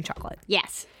and eating chocolate.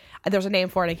 Yes. There's a name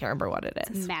for it. I can't remember what it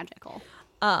is. It's magical.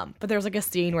 But there's like a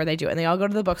scene where they do it and they all go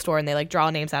to the bookstore and they like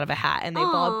draw names out of a hat and they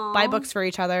buy books for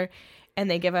each other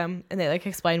and they give them and they like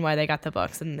explain why they got the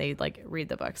books and they like read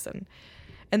the books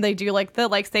and they do like the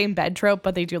like same bed trope,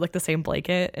 but they do like the same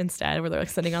blanket instead where they're like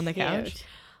sitting on the couch.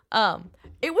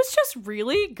 It was just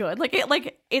really good.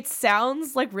 It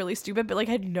sounds like really stupid, but like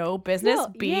had no business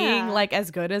being like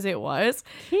as good as it was.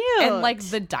 Cute. And like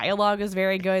the dialogue is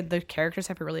very good. The characters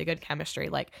have a really good chemistry.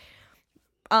 Like,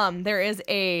 there is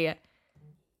a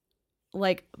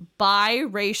like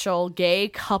biracial gay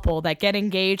couple that get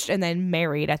engaged and then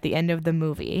married at the end of the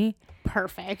movie.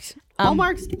 Perfect.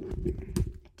 Hallmark's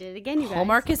did it again, you guys.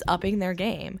 Hallmark is upping their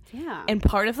game. Yeah. And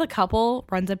part of the couple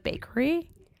runs a bakery.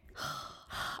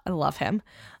 I love him.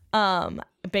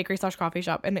 Bakery / coffee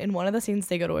shop. And in one of the scenes,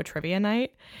 they go to a trivia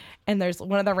night. And there's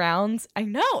one of the rounds. I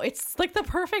know. It's like the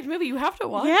perfect movie. You have to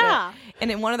watch it. And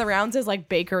in one of the rounds is like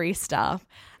bakery stuff.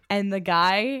 And the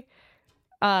guy,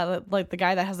 like the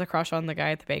guy that has a crush on the guy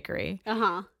at the bakery,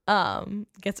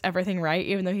 gets everything right,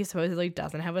 even though he supposedly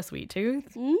doesn't have a sweet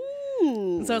tooth.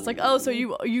 So it's like, oh, so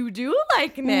you do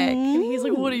like Nick? And he's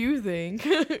like, what do you think?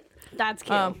 That's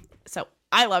cute. So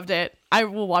I loved it. I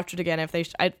will watch it again if they.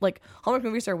 I like Hallmark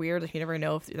movies are weird. Like you never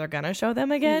know if they're gonna show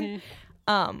them again.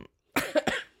 But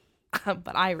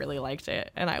I really liked it,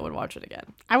 and I would watch it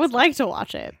again. I would like to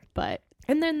watch it, but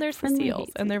and then there's the seals,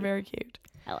 and they're very cute.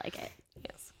 I like it.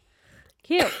 Yes,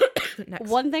 cute. Next.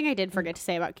 One thing I did forget to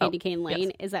say about Candy Cane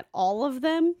Lane is that all of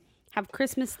them have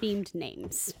Christmas themed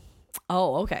names.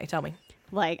 Oh, okay. Tell me.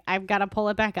 Like, I've got to pull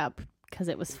it back up because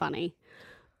it was funny.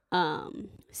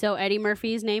 So Eddie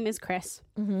Murphy's name is Chris.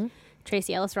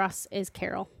 Tracy Ellis Ross is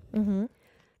Carol. The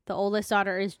oldest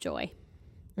daughter is Joy.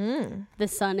 The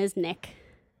son is Nick.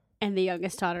 And the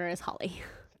youngest daughter is Holly.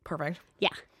 Perfect. Yeah.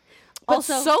 But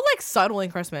Also, so like subtle in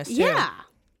Christmas too. Yeah.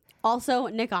 Also,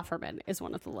 Nick Offerman is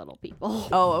one of the little people.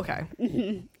 Oh, okay.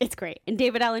 It's great. And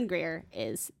David Allen Greer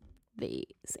is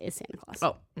Santa Claus.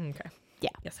 Oh, okay. Yeah.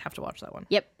 Yes, have to watch that one.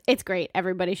 Yep. It's great.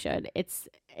 Everybody should. It's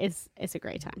a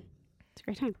great time. It's a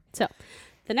great time. So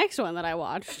the next one that I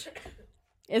watched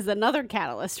is another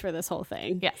catalyst for this whole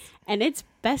thing. Yes. And it's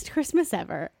Best Christmas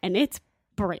Ever. And it's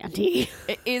Brandy.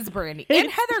 It is Brandy.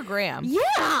 And Heather Graham.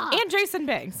 Yeah. And Jason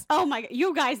Biggs. Oh my God.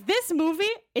 You guys, this movie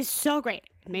is so great.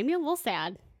 It made me a little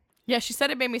sad. Yeah, she said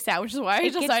it made me sad, which is why I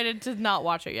decided to not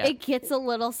watch it yet. It gets a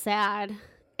little sad.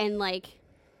 And like,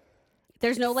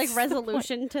 there's no like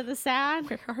resolution to the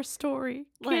sad. Our story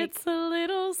Like- gets a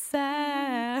little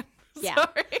sad. Yeah.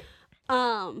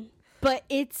 Sorry. But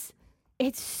it's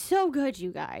so good,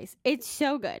 you guys. It's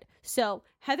so good. So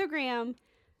Heather Graham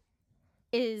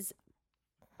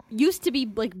used to be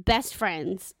like best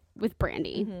friends with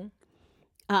Brandy.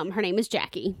 Her name is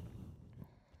Jackie.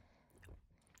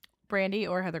 Brandy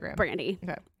or Heather Graham? Brandy.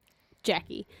 Okay.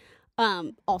 Jackie.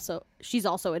 Also, she's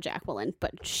also a Jacqueline,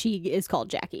 but she is called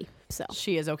Jackie. So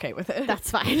She is okay with it. that's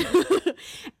fine.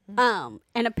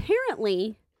 And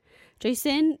apparently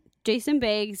Jason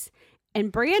Biggs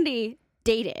and Brandy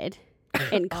dated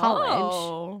in college.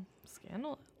 Oh,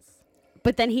 scandalous.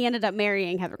 But then he ended up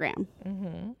marrying Heather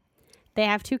Graham. They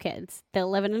have 2 kids. They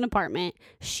live in an apartment.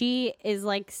 She is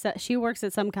like, she works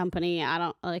at some company. I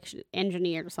don't like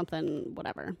engineer or something,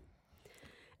 whatever.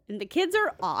 And the kids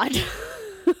are odd.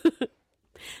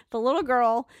 The little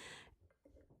girl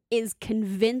is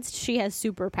convinced she has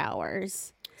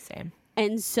superpowers. Same.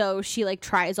 And so she like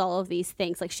tries all of these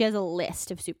things. Like she has a list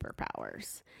of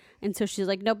superpowers. And so she's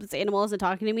like, nope, this animal isn't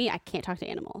talking to me. I can't talk to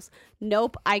animals.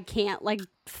 Nope, I can't like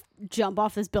jump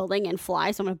off this building and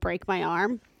fly. So I'm going to break my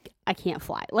arm. I can't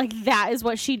fly. Like that is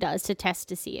what she does to test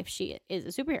to see if she is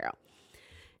a superhero.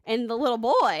 And the little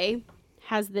boy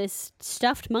has this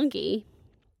stuffed monkey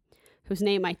whose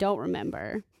name I don't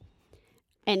remember.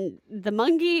 And the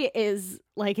monkey is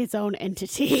like its own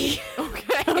entity.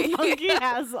 Okay. The monkey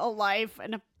has a life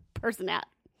and a personality.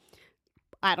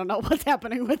 I don't know what's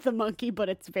happening with the monkey, but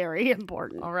it's very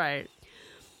important. All right.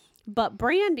 But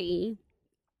Brandy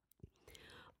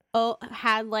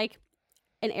had like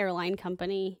an airline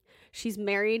company. She's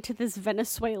married to this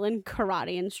Venezuelan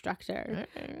karate instructor.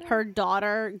 Her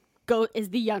daughter is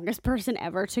the youngest person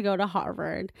ever to go to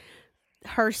Harvard.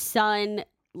 Her son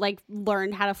like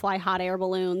learned how to fly hot air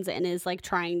balloons and is like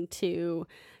trying to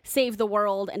save the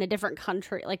world in a different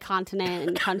country, like continent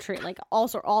and country, like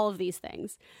also all of these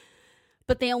things.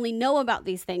 But they only know about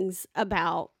these things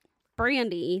about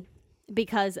Brandy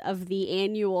because of the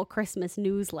annual Christmas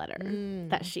newsletter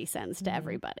that she sends to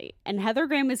everybody. And Heather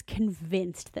Graham is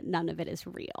convinced that none of it is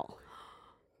real.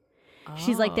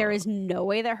 She's like, there is no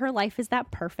way that her life is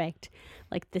that perfect.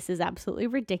 Like, this is absolutely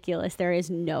ridiculous. There is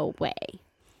no way.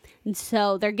 And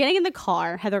so they're getting in the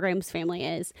car, Heather Graham's family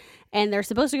is, and they're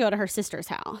supposed to go to her sister's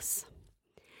house.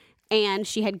 And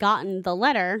she had gotten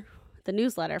the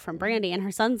newsletter from Brandy, and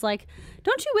her son's like,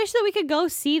 don't you wish that we could go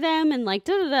see them? And like,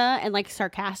 da-da-da. And like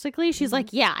sarcastically, she's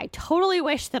like, yeah, I totally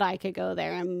wish that I could go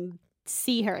there and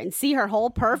see her whole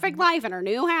perfect life in her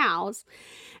new house.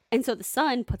 And so the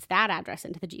son puts that address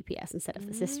into the GPS instead of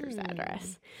the sister's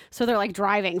address. So they're like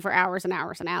driving for hours and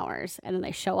hours and hours. And then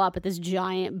they show up at this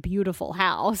giant, beautiful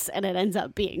house, and it ends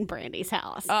up being Brandy's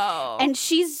house. Oh. And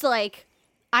she's like,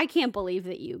 I can't believe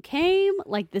that you came.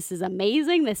 Like, this is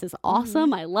amazing. This is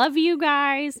awesome. I love you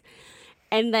guys.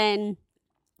 And then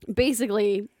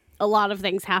basically a lot of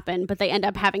things happen, but they end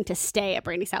up having to stay at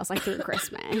Brandy's house like through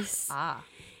Christmas.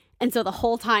 And so the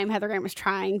whole time Heather Graham was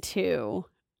trying to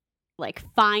like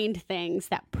find things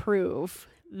that prove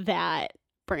that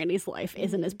Brandy's life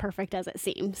isn't as perfect as it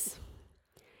seems.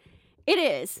 It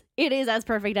is as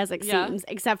perfect as it seems,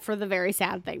 except for the very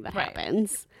sad thing that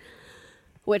happens,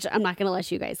 which I'm not going to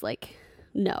let you guys like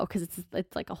know because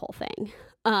it's like a whole thing.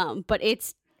 But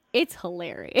it's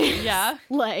hilarious. Yeah.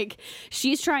 Like,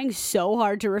 she's trying so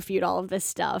hard to refute all of this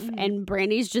stuff, and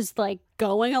Brandy's just like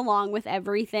going along with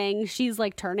everything. She's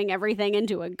like turning everything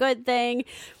into a good thing.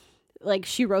 Like,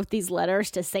 she wrote these letters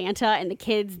to Santa, and the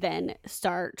kids then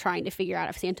start trying to figure out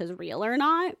if Santa's real or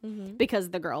not,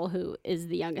 because the girl who is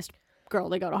the youngest girl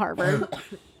to go to Harvard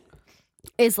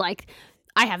is like,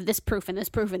 I have this proof and this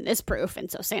proof and this proof, and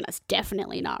so Santa's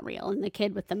definitely not real. And the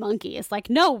kid with the monkey is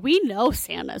like, no, we know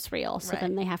Santa's real. So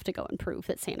then they have to go and prove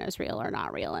that Santa's real or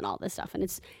not real and all this stuff. And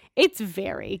it's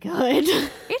very good.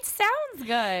 It sounds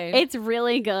good. It's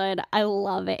really good. I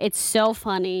love it. It's so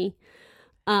funny.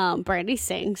 Brandy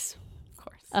sings.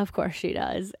 Of course she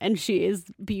does. And she is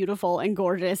beautiful and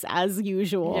gorgeous as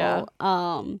usual.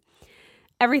 Yeah.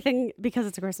 Everything, because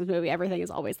it's a Christmas movie, everything is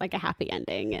always like a happy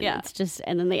ending. And it's just,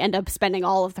 and then they end up spending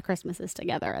all of the Christmases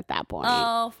together at that point.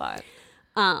 Oh, fun.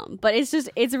 But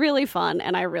it's really fun,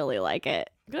 and I really like it.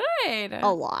 Good.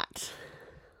 A lot.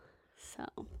 So,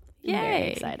 I'm Yay.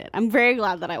 very excited. I'm very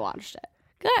glad that I watched it.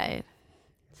 Good.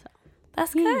 So,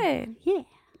 That's good. Yeah.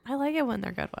 I like it when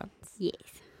they're good ones. Yes.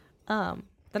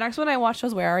 The next one I watched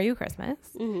was Where Are You Christmas?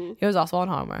 It was also on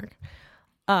Hallmark.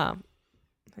 I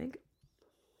think,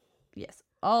 yes,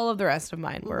 all of the rest of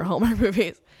mine were Hallmark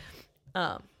movies.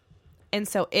 And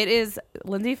so it is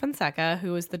Lindsay Fonseca,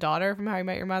 who is the daughter from How I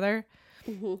Met Your Mother.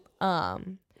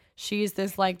 She's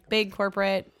this like big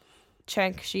corporate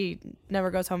chick. She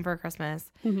never goes home for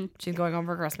Christmas. She's going home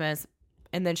for Christmas,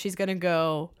 and then she's gonna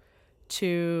go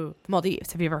to the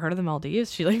Maldives. Have you ever heard of the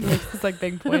Maldives? She like makes this like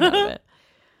big point out of it.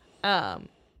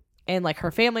 And like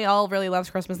her family all really loves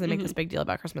Christmas. They make this big deal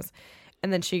about Christmas.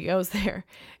 And then she goes there,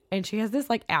 and she has this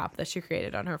like app that she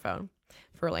created on her phone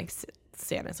for like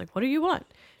Santa. It's like, what do you want?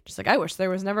 She's like, I wish there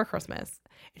was never Christmas.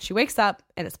 And she wakes up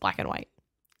and it's black and white.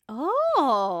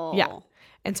 Oh. Yeah.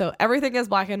 And so everything is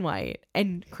black and white,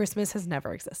 and Christmas has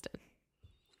never existed.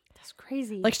 That's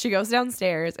crazy. Like, she goes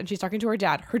downstairs and she's talking to her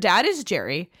dad. Her dad is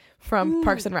Jerry from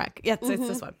Parks and Rec. Yeah, it's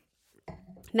this one.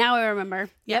 Now I remember.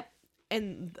 Yep.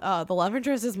 And the love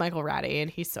interest is Michael Ratty, and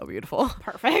he's so beautiful.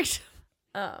 Perfect.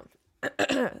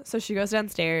 So she goes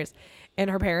downstairs, and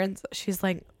her parents, she's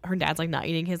like, her dad's like not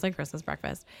eating his like Christmas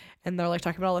breakfast, and they're like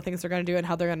talking about all the things they're gonna do and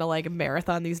how they're gonna like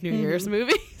marathon these New Year's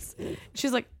movies.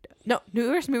 She's like, no, New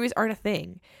Year's movies aren't a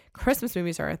thing. Christmas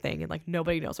movies are a thing, and like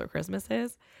nobody knows what Christmas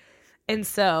is. And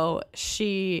so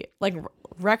she like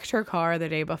wrecked her car the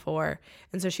day before,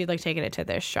 and so she'd like taken it to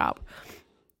this shop,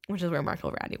 which is where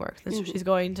Michael Ratty works. And so she's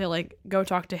going to like go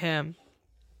talk to him,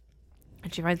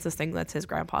 and she finds this thing that's his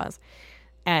grandpa's.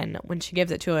 And when she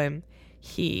gives it to him,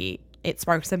 it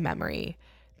sparks a memory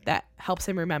that helps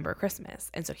him remember Christmas.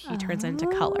 And so he turns into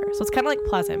color. So it's kind of like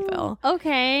Pleasantville.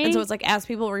 Okay. And so it's like as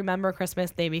people remember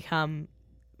Christmas, they become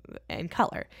in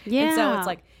color. Yeah. And so it's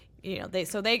like,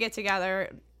 they get together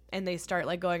and they start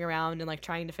like going around and like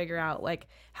trying to figure out like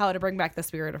how to bring back the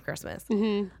spirit of Christmas.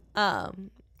 Mm-hmm. And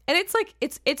it's like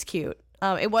it's cute.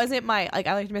 It wasn't my like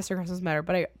I liked Mr. Christmas better,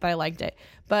 but I liked it.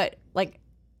 But like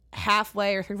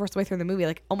halfway or 3/4 way through the movie,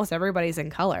 like almost everybody's in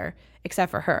color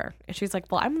except for her, and she's like,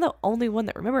 well, I'm the only one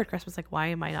that remembered Christmas, like why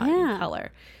am I not in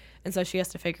color? And so she has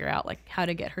to figure out like how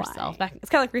to get herself back. It's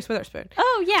kind of like Reese Witherspoon.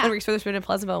 Oh yeah. And Reese Witherspoon in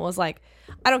Pleasantville was like,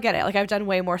 I don't get it, like I've done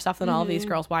way more stuff than all of these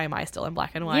girls, why am I still in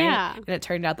black and white? And it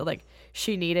turned out that like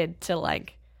she needed to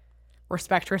like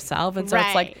respect herself, and so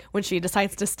it's like when she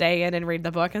decides to stay in and read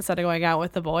the book instead of going out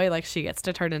with the boy, like she gets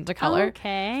to turn into color.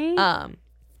 Okay.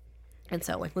 And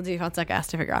so, like, Lindsay Fonseca has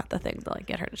to figure out the thing to, like,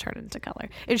 get her to turn into color.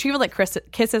 And she even, like,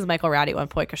 kisses Michael Rowdy at one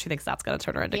point because she thinks that's going to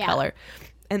turn her into color.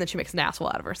 And then she makes an asshole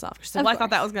out of herself. She said, well, I thought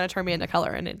that was going to turn me into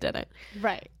color, and it didn't.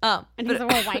 Right. And he's like,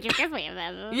 well, why'd you kiss me?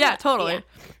 Yeah, totally.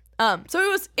 Yeah.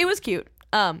 So it was cute.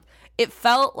 It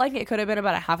felt like it could have been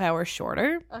about a half hour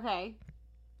shorter. Okay.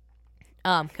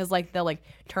 Because, like, the, like,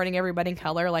 turning everybody in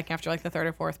color, like, after, like, the third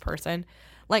or fourth person.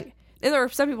 Like, and there are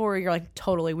some people where you're like,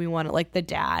 totally, we want it, like the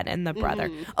dad and the brother.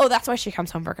 Oh, that's why she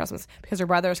comes home for Christmas, because her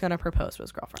brother is going to propose to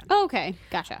his girlfriend. Oh, okay,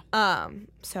 gotcha.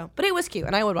 So, but it was cute,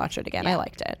 and I would watch it again. I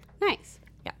liked it. Nice.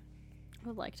 Yeah, I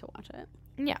would like to watch it.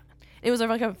 Yeah, it was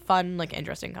like a fun, like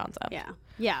interesting concept.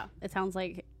 Yeah. It sounds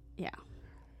like I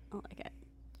like it.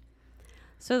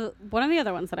 So one of the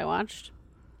other ones that I watched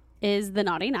is The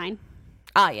Naughty Nine.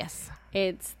 Ah, yes.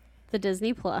 It's the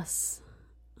Disney Plus.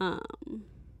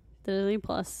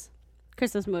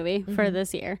 Christmas movie for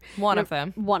this year. One of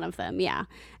them, yeah.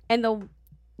 And the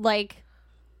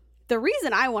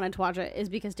reason I wanted to watch it is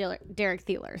because Derek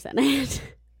Thieler's in it.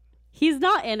 He's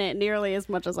not in it nearly as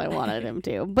much as I wanted him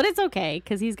to, but it's okay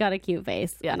because he's got a cute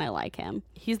face and I like him.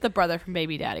 He's the brother from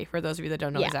Baby Daddy, for those of you that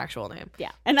don't know his actual name.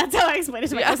 Yeah, and that's how I explained it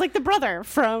to me. I was like, the brother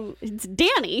from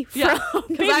Danny from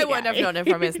because I wouldn't have known him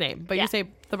from his name, but you say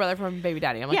the brother from Baby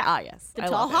Daddy. I'm like, yes. The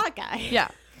tall, hot guy. Yeah.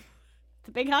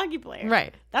 The big hockey player.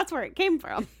 Right. That's where it came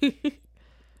from.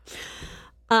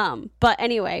 But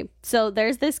anyway, so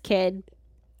there's this kid.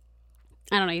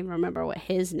 I don't even remember what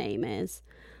his name is.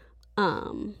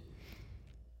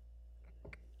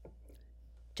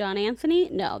 John Anthony?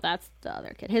 No, that's the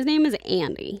other kid. His name is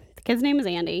Andy. The kid's name is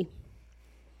Andy.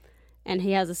 And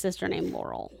he has a sister named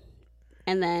Laurel.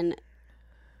 And then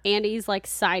Andy's like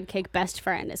sidekick best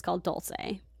friend is called Dulce.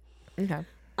 Okay.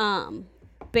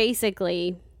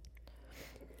 Basically,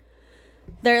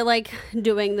 they're like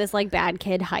doing this like bad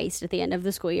kid heist at the end of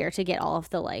the school year to get all of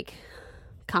the like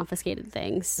confiscated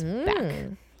things back.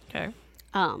 Okay.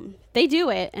 They do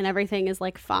it and everything is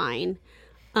like fine.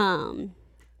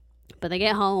 But they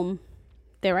get home,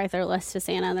 they write their list to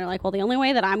Santa, and they're like, well, the only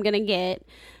way that I'm going to get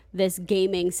this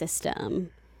gaming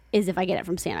system is if I get it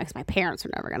from Santa, because my parents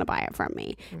are never going to buy it from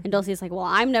me. And Dulce's like, well,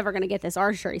 I'm never going to get this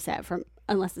archery set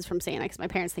unless it's from Santa, because my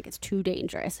parents think it's too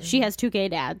dangerous. She has two gay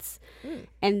dads,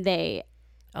 and they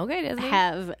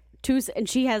have two, and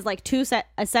she has like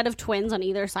a set of twins on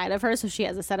either side of her. So she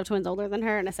has a set of twins older than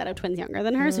her and a set of twins younger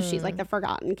than her. So she's like the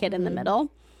forgotten kid in the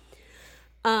middle.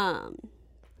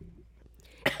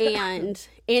 And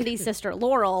Andy's sister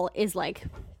Laurel is like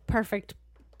perfect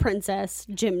princess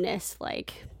gymnast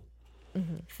like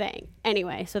thing.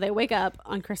 Anyway, so they wake up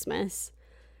on Christmas.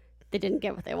 They didn't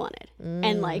get what they wanted.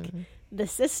 And like the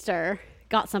sister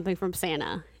got something from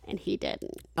Santa and he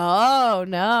didn't. Oh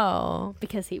no.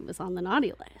 Because he was on the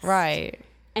naughty list. Right.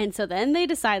 And so then they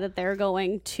decide that they're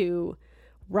going to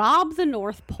rob the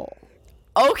North Pole.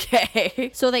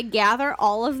 Okay. So they gather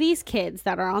all of these kids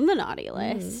that are on the naughty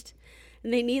list.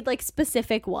 And they need like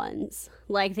specific ones.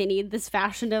 Like they need this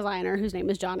fashion designer whose name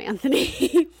is John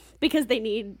Anthony because they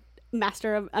need a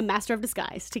master of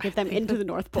disguise to get them into the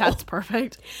North Pole. That's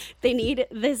perfect. They need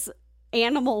this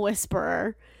animal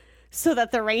whisperer so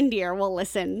that the reindeer will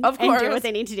listen and do what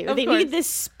they need to do. They need this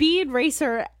speed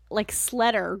racer like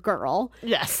sledder girl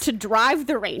to drive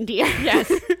the reindeer.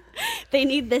 Yes. They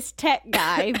need this tech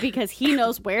guy because he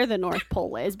knows where the North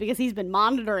Pole is because he's been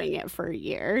monitoring it for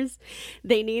years.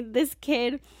 They need this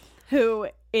kid who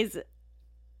is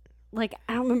like,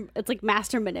 I don't remember, it's like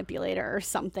master manipulator or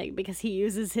something because he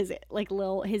uses his like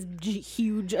his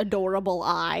huge adorable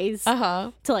eyes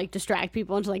to like distract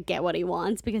people and to like get what he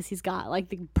wants because he's got like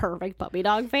the perfect puppy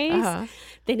dog face.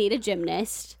 They need a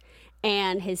gymnast.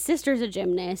 And his sister's a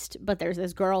gymnast, but there's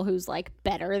this girl who's like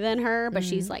better than her, but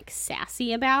she's like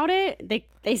sassy about it.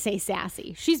 They say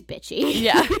sassy. She's bitchy.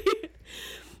 Yeah.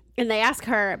 And they ask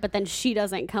her, but then she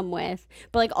doesn't come with.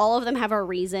 But like all of them have a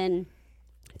reason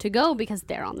to go because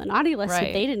they're on the naughty list. Right.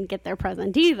 So they didn't get their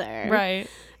present either. Right.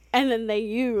 And then they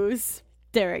use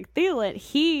Derek Thielen.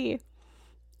 He's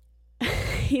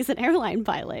an airline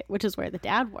pilot, which is where the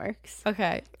dad works.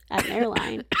 Okay. At an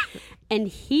airline. And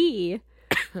he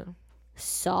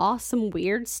saw some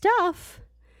weird stuff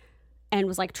and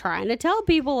was like trying to tell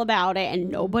people about it, and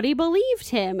nobody believed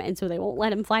him, and so they won't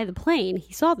let him fly the plane.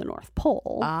 He saw the North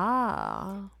Pole.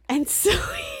 And so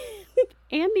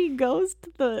Andy goes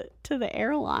to the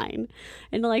airline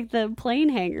and like the plane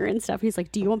hangar and stuff. He's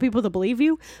like, do you want people to believe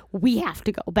you? We have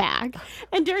to go back.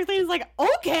 And Derek Thiel's like,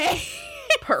 okay.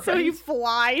 Perfect. So he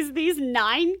flies these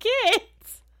 9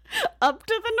 kids up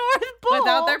to the North Pole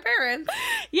without their parents.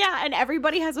 Yeah, and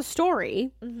everybody has a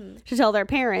story to tell their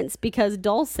parents because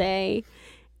Dulce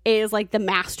is like the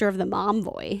master of the mom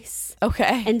voice.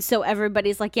 Okay. And so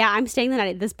everybody's like, yeah, I'm staying the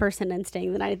night at this person and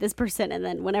staying the night at this person. And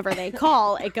then whenever they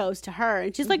call, it goes to her.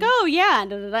 And she's like, oh, yeah. And,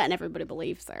 da, da, da, and everybody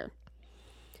believes her.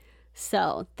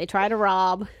 So they try to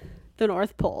rob the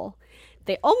North Pole.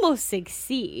 They almost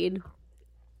succeed.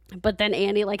 But then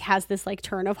Andy like has this like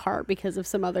turn of heart because of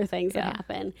some other things that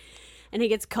happen. And he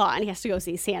gets caught and he has to go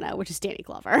see Santa, which is Danny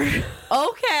Glover.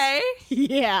 Okay.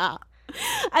 Yeah.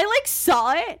 I like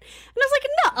saw it and I was like,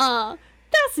 nuh-uh,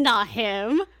 that's not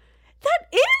him. That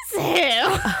is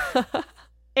him.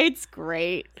 It's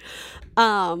great.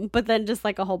 But then just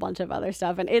like a whole bunch of other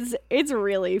stuff, and it's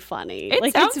really funny. It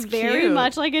like sounds it's very cute.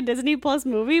 much like a Disney Plus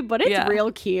movie, but it's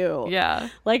real cute. Yeah.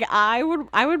 Like I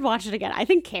would watch it again. I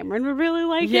think Cameron would really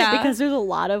like it because there's a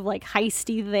lot of like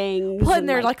heisty things. Well, and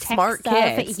they're like tech smart stuff.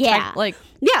 kids. Yeah.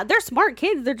 Yeah, they're smart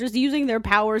kids. They're just using their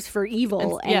powers for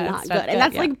evil and not good. And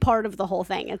that's like part of the whole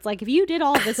thing. It's like if you did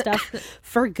all this stuff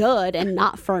for good and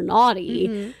not for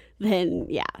naughty, then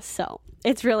so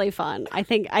it's really fun. I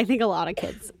think a lot of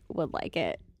kids would like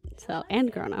it. So,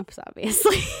 and grown-ups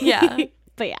obviously. Yeah.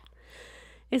 But yeah.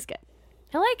 It's good.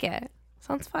 I like it.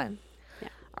 Sounds fun. Yeah.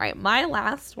 All right, my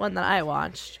last one that I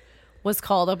watched was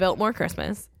called A Biltmore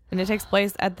Christmas, and it takes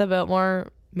place at the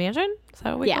Biltmore Mansion. Is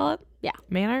that what we call it? Yeah.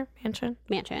 Manor? Mansion.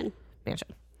 And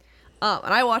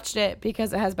I watched it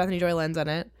because it has Bethany Joy Lenz in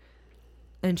it,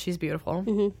 and she's beautiful.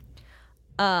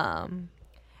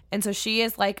 And so she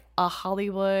is like a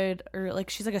Hollywood, or like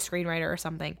she's like a screenwriter or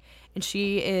something, and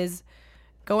she is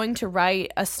going to write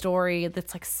a story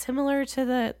that's like similar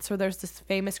to so there's this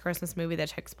famous Christmas movie that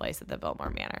takes place at the Biltmore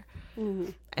Manor.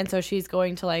 And so she's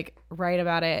going to like write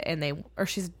about it, and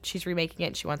she's remaking it,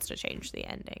 and she wants to change the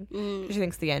ending. She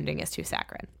thinks the ending is too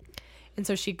saccharine. And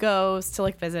so she goes to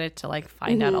like visit it to like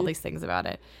find out all these things about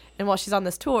it. And while she's on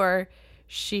this tour,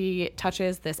 she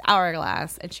touches this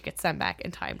hourglass and she gets sent back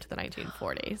in time to the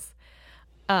 1940s.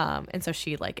 And so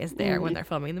she like is there when they're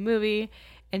filming the movie,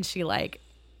 and she like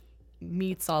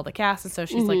meets all the cast, and so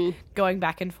she's like going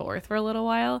back and forth for a little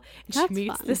while, and she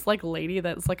meets this like lady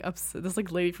that's like this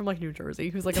like lady from like New Jersey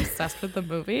who's like obsessed with the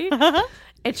movie,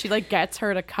 and she like gets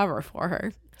her to cover for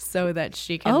her so that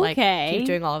she can like keep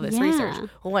doing all of this research.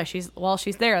 Well, while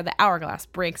she's there, the hourglass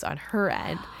breaks on her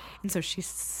end, and so she's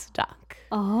stuck.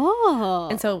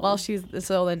 And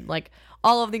so then like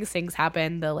all of these things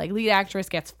happen. The like lead actress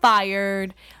gets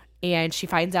fired, and she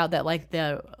finds out that like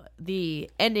the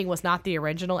ending was not the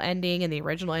original ending, and the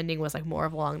original ending was like more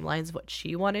of along the lines of what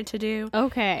she wanted to do.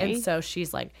 And so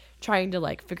she's like trying to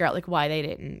like figure out like why they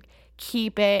didn't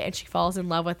keep it, and she falls in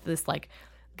love with this like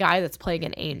guy that's playing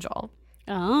an angel.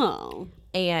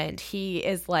 And he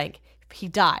is like, he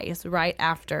dies right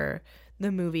after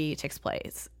the movie takes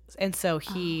place. And so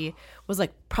he was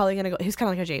like probably gonna go, he was kind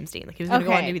of like a James Dean, like he was gonna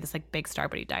go on to be this like big star,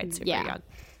 but he died super young.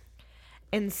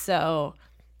 And so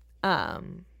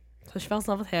so she falls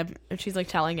in love with him, and she's like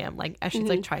telling him like as she's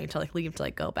like trying to like leave to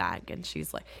like go back, and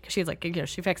she's like, because she's like, you know,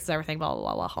 she fixes everything, blah blah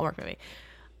blah blah, Hallmark movie.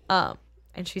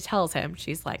 And she tells him,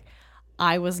 she's like,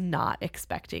 I was not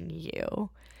expecting you.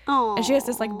 And she has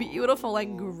this like beautiful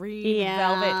like green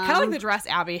velvet, kind of like the dress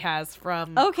Abby has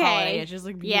from Holiday. And she's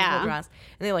like beautiful dress,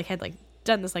 and they like had like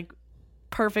done this like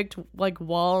perfect like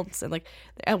waltz, and like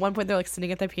at one point they're like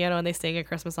sitting at the piano and they sing a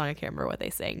Christmas song. I can't remember what they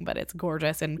sing, but it's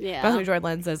gorgeous, and Bethany Joy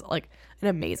Lenz is like an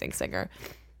amazing singer.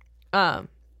 I'm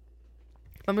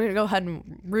gonna go ahead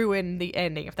and ruin the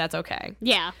ending if that's okay.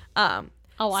 I'll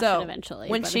watch it eventually.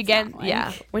 When she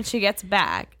gets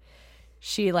back,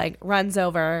 she like runs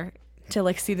over to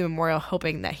like see the memorial,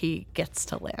 hoping that he gets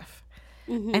to live.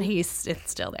 And it's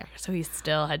still there, so he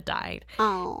still had died.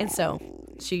 And so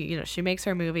she makes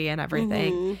her movie and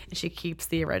everything, and she keeps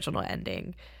the original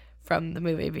ending from the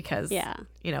movie because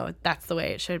that's the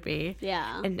way it should be.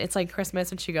 And it's like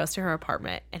Christmas, and she goes to her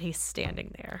apartment, and he's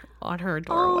standing there on her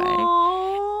doorway.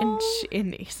 And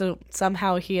so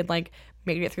somehow he had like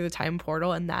made it through the time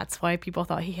portal, and that's why people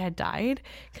thought he had died,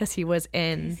 because he was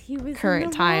in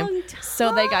current time.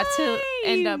 So they got to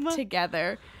end up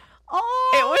together.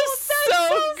 Oh, it was so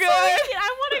good. Sweet.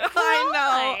 I want to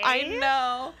cry. I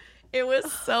know. It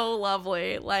was so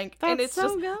lovely. Like, that's and it's so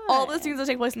just good. all the scenes that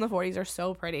take place in the 40s are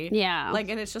so pretty. Yeah. Like,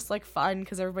 and it's just like fun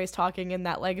because everybody's talking in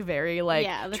that like very like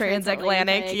the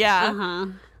transatlantic. Yeah. Uh-huh.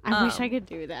 I wish I could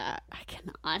do that. I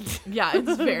cannot. Yeah,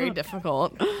 it's very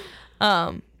difficult.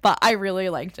 But I really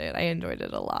liked it. I enjoyed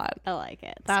it a lot. I like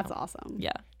it. That's awesome.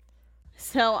 Yeah.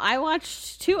 So I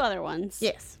watched 2 other ones.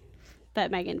 Yes. That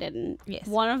Megan didn't. Yes.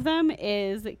 One of them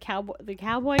is the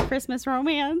Cowboy Christmas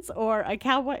Romance, or a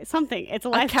cowboy something. It's a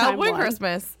Lifetime Cowboy one.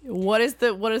 Christmas. What is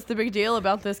the big deal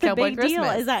about this Cowboy Christmas? The big deal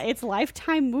is that it's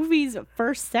Lifetime Movie's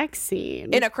first sex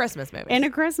scene in a Christmas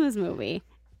movie.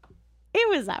 It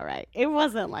was all right. It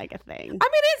wasn't like a thing. I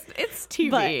mean, it's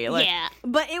TV. But,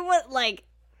 but it was like,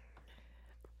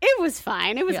 it was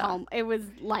fine. It was home. It was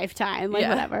Lifetime,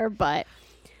 whatever. But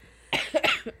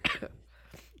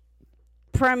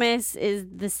premise is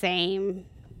the same.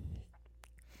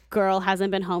 Girl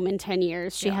hasn't been home in 10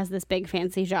 years. She has this big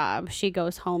fancy job. She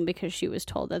goes home because she was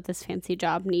told that this fancy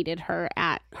job needed her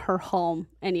at her home.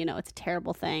 And, it's a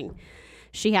terrible thing.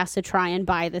 She has to try and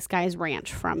buy this guy's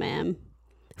ranch from him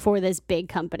for this big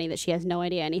company that she has no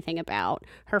idea anything about.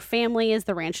 Her family is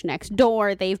the ranch next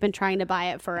door. They've been trying to buy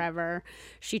it forever.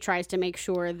 She tries to make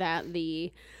sure that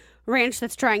the ranch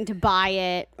that's trying to buy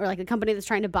it, or like the company that's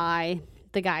trying to buy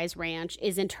the guy's ranch,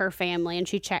 isn't her family, and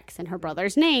she checks in her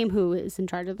brother's name, who is in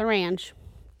charge of the ranch.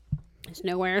 It's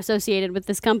nowhere associated with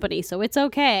this company, so it's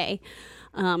okay.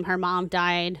 Her mom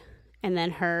died, and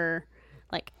then her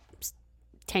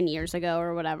 10 years ago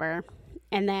or whatever,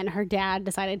 and then her dad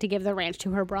decided to give the ranch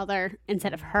to her brother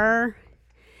instead of her.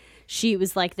 She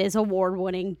was like this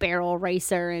award-winning barrel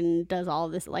racer and does all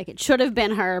this, like it should have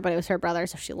been her, but it was her brother,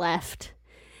 so she left.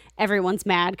 Everyone's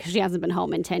mad because she hasn't been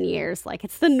home in 10 years. Like,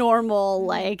 it's the normal,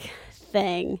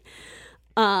 thing.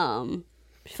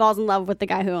 She falls in love with the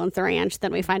guy who owns the ranch.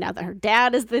 Then we find out that her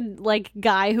dad is the,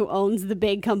 guy who owns the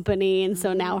big company. And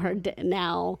so now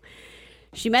now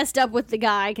she messed up with the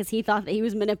guy because he thought that he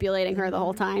was manipulating her the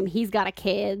whole time. He's got a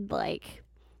kid.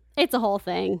 It's a whole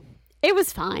thing. It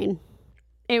was fine.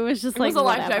 It was just it was a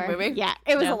Lifetime movie. Yeah,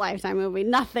 it was a Lifetime movie.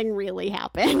 Nothing really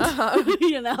happened.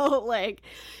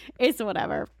 It's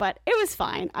whatever. But it was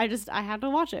fine. I had to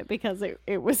watch it because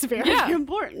it was very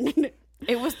important.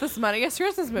 It was the smuttiest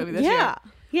Christmas movie this year.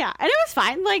 Yeah, and it was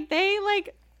fine.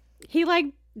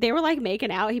 They were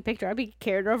making out. He picked her up. He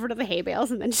carried her over to the hay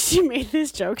bales, and then she made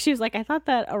this joke. She was like, "I thought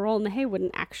that a roll in the hay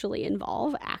wouldn't actually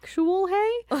involve actual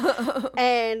hay."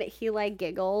 And he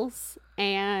giggles,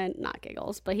 and not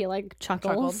giggles, but he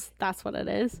chuckles. That's what it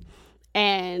is.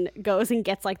 And goes and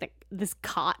gets this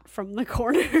cot from the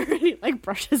corner, and he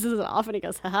brushes it off, and he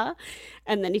goes, "Haha,"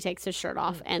 and then he takes his shirt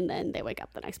off, and then they wake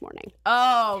up the next morning.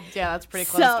 Oh yeah, that's pretty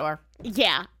close door.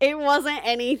 Yeah, it wasn't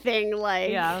anything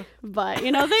but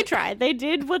they tried. They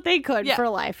did what they could for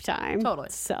Lifetime. Totally.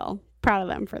 So proud of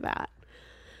them for that.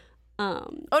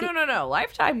 No.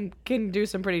 Lifetime can do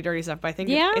some pretty dirty stuff, but I think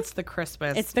it's the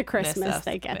Christmas. It's the Christmas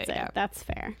that gets it. Yeah. That's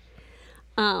fair.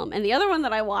 And the other one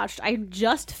that I watched, I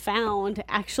just found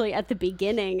actually at the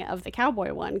beginning of the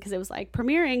Cowboy one, because it was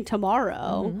premiering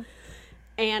tomorrow. Mm-hmm.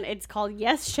 And it's called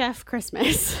Yes Chef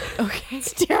Christmas. Okay.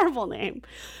 It's a terrible name.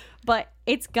 But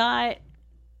it's got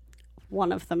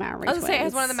one of the Maori twins. I was going to say, it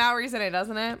has one of the Maoris in it,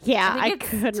 doesn't it? Yeah, I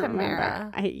couldn't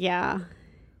remember.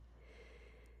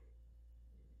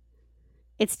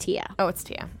 It's Tia. Oh, it's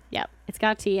Tia. Yep. It's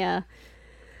got Tia.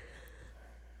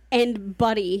 And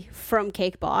Buddy from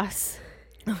Cake Boss.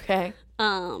 Okay.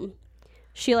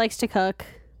 She likes to cook.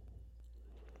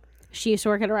 She used to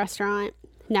work at a restaurant.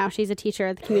 Now she's a teacher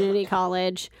at the community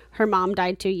college. Her mom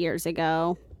died 2 years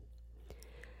ago.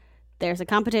 There's a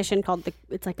competition called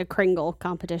it's like a Kringle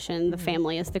competition. The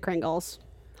family is the Kringles.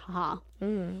 Haha.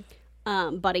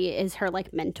 Buddy is her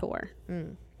mentor.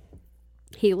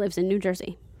 He lives in New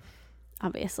Jersey,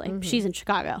 obviously. She's in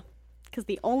Chicago, because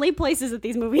the only places that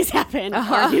these movies happen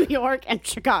are New York and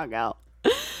Chicago.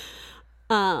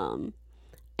 And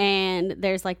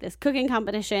there's this cooking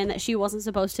competition that she wasn't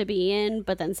supposed to be in,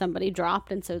 but then somebody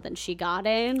dropped, and so then she got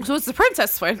in. So it's the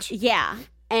princess switch. Yeah.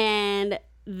 And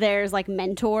there's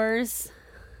mentors,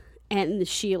 and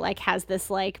she has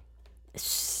this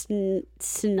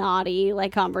snotty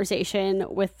conversation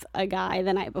with a guy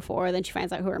the night before. Then she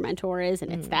finds out who her mentor is,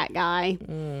 and it's that guy.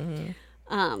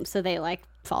 So they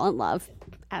fall in love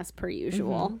as per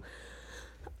usual.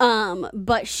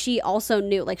 But she also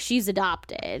knew she's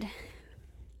adopted.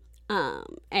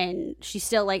 And she's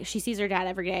still like, she sees her dad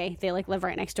every day. They like live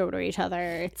right next door to each other.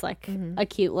 It's like a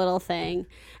cute little thing.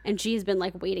 And she's been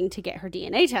like waiting to get her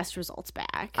DNA test results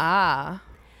back.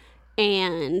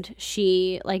 And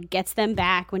she like gets them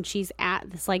back when she's at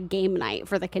this like game night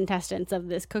for the contestants of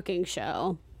this cooking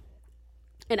show.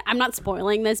 And I'm not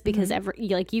spoiling this because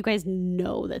like you guys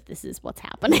know that this is what's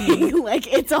happening.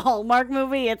 Like it's a Hallmark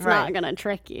movie. It's not gonna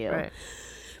trick you. Right.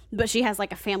 But she has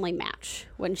like a family match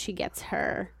when she gets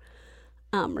her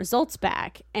results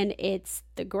back, and it's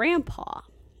the grandpa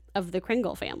of the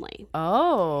Kringle family.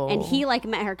 Oh. And he like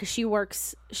met her because she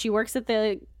works at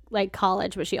the like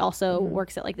college, but she also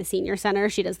works at like the senior center.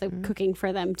 She does the cooking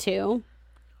for them too.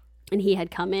 And he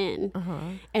had come in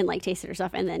and like tasted her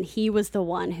stuff, and then he was the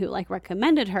one who like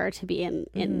recommended her to be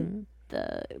in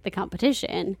the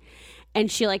competition.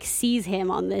 And she like sees him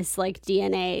on this like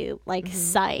DNA like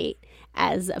site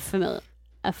as a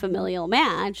familial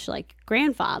match, like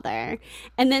grandfather.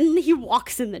 And then he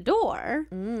walks in the door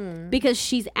because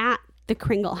she's at the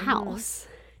Kringle house,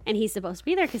 and he's supposed to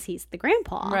be there because he's the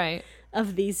grandpa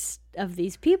of these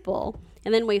people.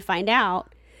 And then we find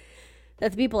out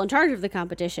that the people in charge of the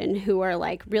competition, who are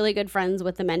like really good friends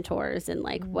with the mentors and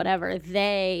like whatever,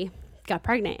 they got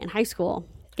pregnant in high school,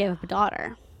 gave up a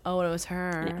daughter. Oh, it was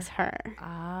her. And it was her.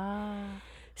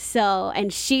 So,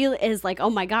 and she is like,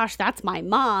 oh my gosh, that's my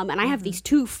mom. And I have these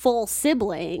 2 full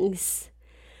siblings,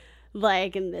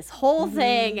 like, in this whole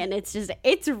thing. And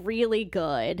it's really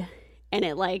good. And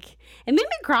it made me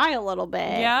cry a little bit.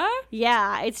 Yeah?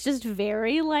 Yeah. It's just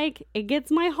very like, it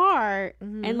gets my heart.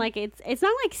 And like, it's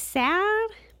not like sad,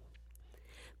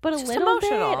 but it's a little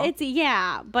emotional.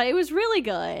 bit. But it was really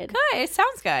good. Good. It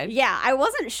sounds good. Yeah. I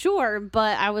wasn't sure,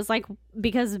 but I was like,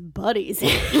 because Buddy's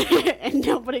and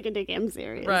nobody can take him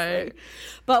seriously. Right.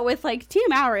 But with like Tia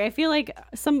Mowry, I feel like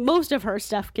most of her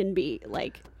stuff can be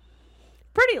like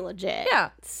pretty legit.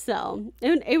 Yeah. So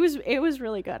it was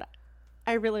really good.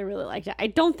 I really, really liked it. I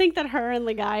don't think that her and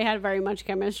the guy had very much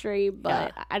chemistry,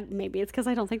 but maybe it's because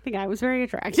I don't think the guy was very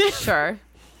attractive. Sure.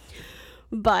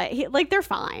 But they're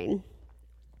fine.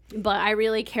 But I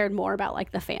really cared more about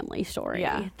like the family story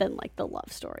than like the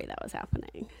love story that was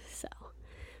happening. So,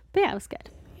 but yeah, it was good.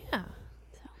 Yeah.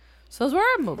 So those were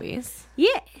our movies.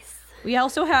 Yes. We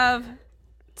also have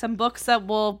some books that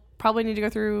we'll probably need to go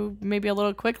through maybe a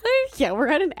little quickly. Yeah, we're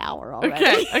at an hour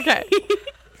already. Okay.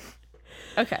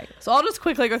 Okay. So I'll just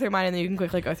quickly go through mine, and then you can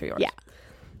quickly go through yours. Yeah.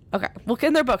 Okay. Well,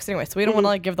 in their books anyway, so we don't want to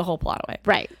like give the whole plot away.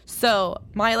 Right. So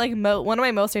my like one of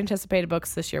my most anticipated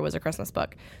books this year was a Christmas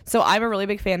book. So I'm a really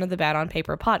big fan of the Bad on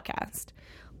Paper podcast.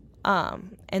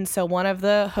 And so one of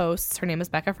the hosts, her name is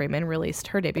Becca Freeman, released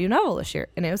her debut novel this year,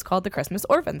 and it was called The Christmas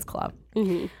Orphans Club.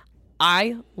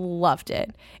 I loved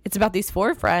it. It's about these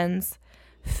 4 friends,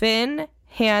 Finn,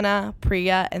 Hannah,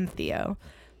 Priya, and Theo.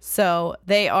 So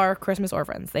they are Christmas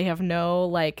orphans. They have no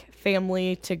like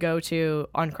family to go to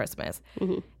on Christmas.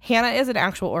 Hannah is an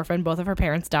actual orphan. Both of her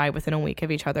parents died within a week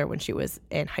of each other when she was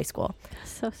in high school.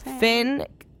 So sad. Finn's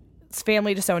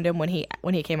family disowned him when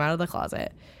he came out of the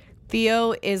closet.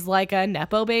 Theo is like a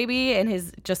Nepo baby and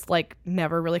is just like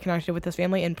never really connected with his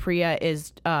family. And Priya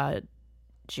is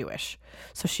Jewish.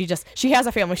 So she has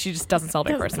a family, she just doesn't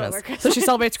celebrate Christmas. So she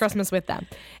celebrates Christmas with them.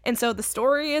 And so the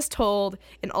story is told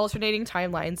in alternating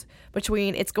timelines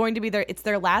between it's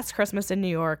their last Christmas in New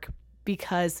York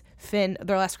because their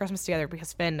last Christmas together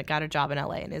because Finn got a job in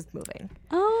LA and is moving.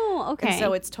 Oh, okay. And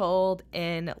so it's told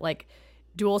in like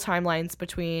dual timelines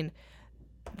between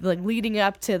like leading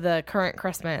up to the current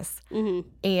Christmas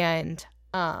and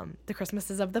the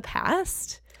Christmases of the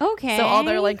past. Okay. So all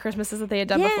their like Christmases that they had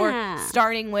done before,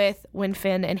 starting with when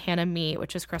Finn and Hannah meet,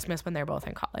 which is Christmas when they're both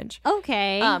in college.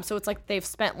 Okay. So it's like they've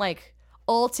spent like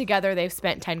all together, they've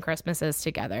spent 10 Christmases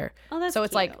together. Oh, that's so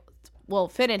it's cute. like, well,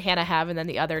 Finn and Hannah have, and then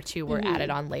the other 2 were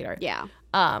added on later. Yeah.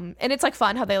 And it's like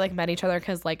fun how they like met each other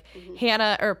because like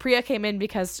Priya came in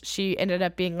because she ended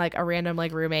up being like a random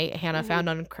like roommate Hannah found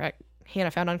on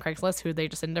Craigslist who they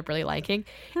just ended up really liking.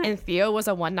 And Theo was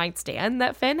a one-night stand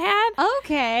that Finn had.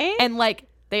 Okay. And like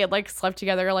they had like slept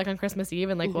together like on Christmas Eve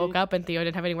and like woke up and Theo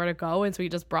didn't have anywhere to go, and so he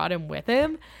just brought him with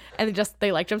him, and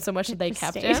they liked him so much that they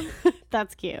kept him.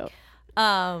 That's cute.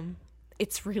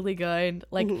 It's really good.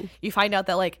 Like you find out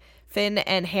that like Finn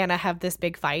and Hannah have this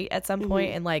big fight at some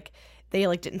point, and like they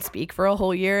like didn't speak for a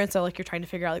whole year, and so like you're trying to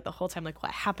figure out like the whole time like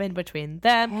what happened between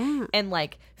them. And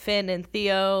like Finn and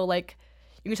Theo, like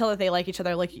you can tell that they like each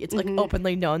other. Like it's like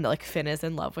openly known that like Finn is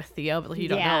in love with Theo, but like, you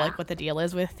don't know like what the deal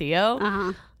is with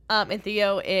Theo. And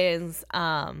Theo is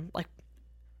like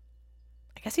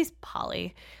I guess he's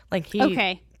poly. Like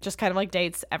he just kind of like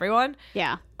dates everyone.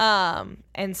 Yeah.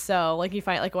 And so like you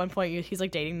find like at one point he's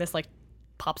like dating this like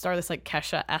pop star, this like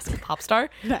Kesha-esque pop star.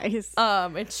 Nice.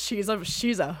 And she's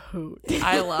a hoot.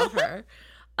 I love her.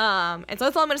 And so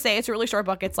that's all I'm gonna say. It's a really short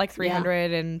book. It's like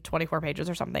 324 pages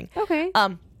or something. Okay.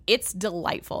 It's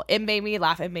delightful. It made me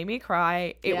laugh. It made me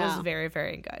cry. It was Yeah. very,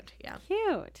 very good. Yeah.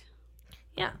 Cute.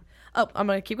 Yeah. Oh, I'm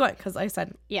going to keep going because I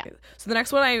said. Yeah. So the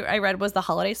next one I read was The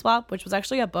Holiday Swap, which was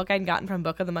actually a book I'd gotten from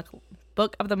Book of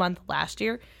the Month last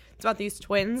year. It's about these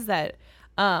twins that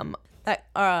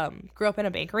grew up in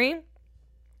a bakery.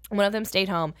 One of them stayed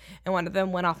home, and one of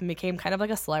them went off and became kind of like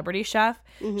a celebrity chef.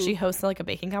 Mm-hmm. She hosted like a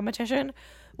baking competition.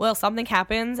 Well, something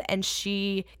happens, and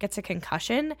she gets a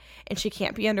concussion, and she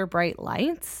can't be under bright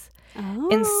lights. Oh,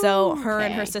 and so her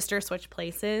and her sister switch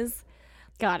places.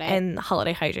 Got it. And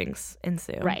holiday hijinks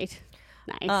ensue. Right.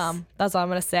 Nice. That's all I'm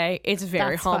gonna say. It's a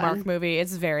very That's Hallmark fun. movie.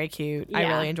 It's very cute. Yeah. I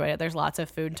really enjoyed it. There's lots of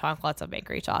food talk, lots of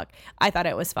bakery talk. I thought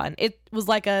it was fun. It was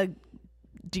like a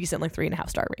decent like 3.5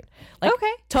 star read. Like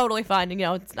Okay. totally fun. You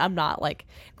know, I'm not like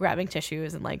grabbing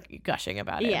tissues and like gushing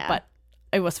about it. Yeah. But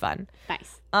it was fun.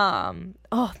 Nice.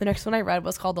 The next one I read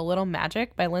was called The Little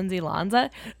Magic by Lindsay Lanza.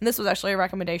 And this was actually a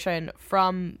recommendation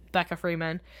from Becca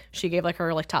Freeman. She gave like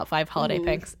her like top 5 holiday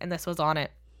picks, and this was on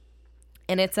it.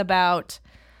 And it's about,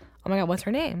 oh my God, what's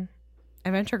her name?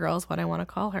 Adventure Girl is what I want to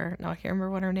call her. No, I can't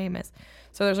remember what her name is.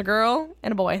 So there's a girl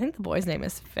and a boy. I think the boy's name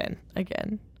is Finn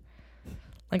again.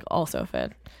 Like also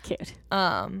Finn. Cute.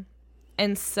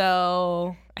 And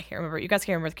so I can't remember. You guys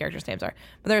can't remember what the characters' names are.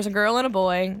 But there's a girl and a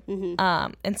boy.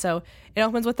 Mm-hmm. And so it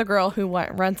opens with the girl who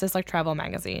runs this like travel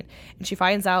magazine. And she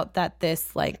finds out that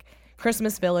this like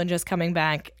Christmas village is coming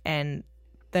back, and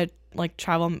the like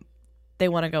travel, they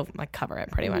want to go like cover it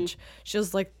pretty much. She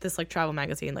has like this like travel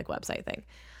magazine like website thing.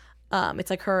 It's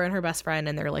like her and her best friend,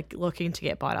 and they're like looking to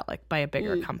get bought out like by a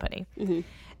bigger company. Mm-hmm.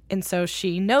 And so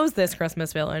she knows this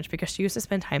Christmas village because she used to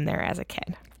spend time there as a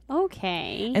kid.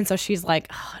 Okay. And so she's like,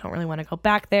 oh, I don't really want to go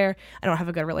back there. I don't have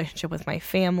a good relationship with my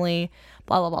family,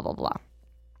 blah, blah, blah, blah, blah.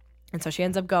 And so she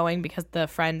ends up going because the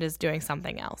friend is doing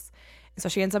something else. And so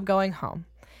she ends up going home.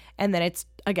 And then it's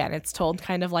told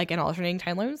kind of like in alternating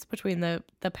timelines between the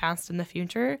past and the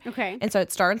future. Okay. And so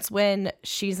it starts when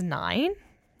she's 9.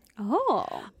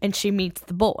 Oh. And she meets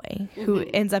the boy who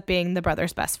ends up being the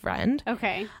brother's best friend.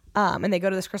 Okay. And they go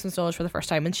to this Christmas village for the first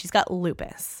time, and she's got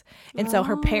lupus. And so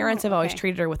her parents have always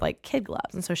treated her with like kid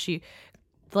gloves. And so she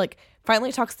like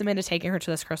finally talks them into taking her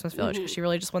to this Christmas village because she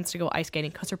really just wants to go ice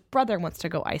skating because her brother wants to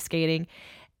go ice skating.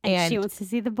 And she wants to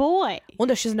see the boy. Well,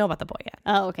 no, she doesn't know about the boy yet.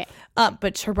 Oh, okay.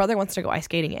 But her brother wants to go ice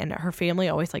skating, and her family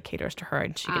always like caters to her,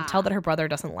 and she can tell that her brother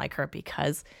doesn't like her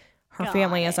because her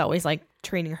family is always like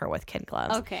treating her with kid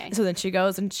gloves. Okay. So then she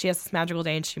goes and she has this magical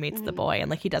day, and she meets the boy, and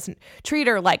like he doesn't treat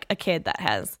her like a kid that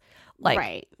has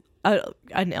like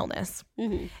an illness.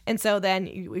 And so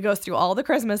then we goes through all the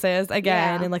Christmases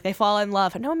again, and like they fall in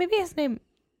love. No, maybe his name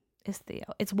is Theo.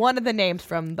 It's one of the names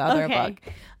from the other book.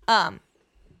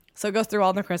 So it goes through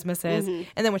all the Christmases,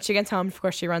 and then when she gets home, of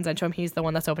course, she runs into him. He's the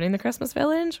one that's opening the Christmas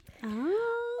village.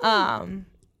 Oh.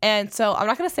 And so I'm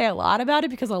not going to say a lot about it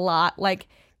because a lot like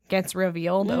gets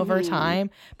revealed over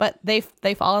time, but they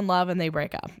fall in love and they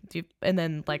break up, and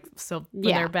then like so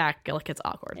when they're back, like it's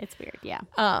awkward. It's weird, yeah.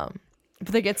 But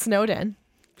they get snowed in,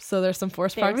 so there's some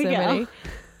forced proximity.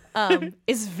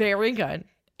 It's very good.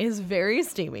 It's very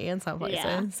steamy in some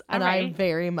places, and I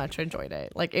very much enjoyed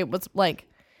it. Like it was like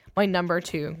my number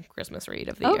 2 Christmas read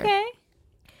of the year. Okay.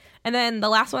 And then the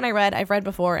last one I've read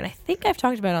before, and I think I've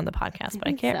talked about it on the podcast, but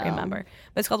I can't remember.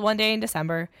 But it's called One Day in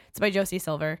December. It's by Josie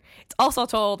Silver. It's also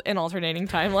told in alternating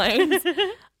timelines.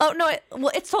 Oh, no.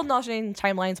 It's told in alternating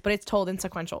timelines, but it's told in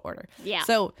sequential order. Yeah.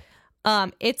 So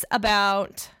it's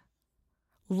about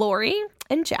Lori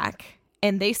and Jack,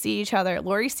 and they see each other.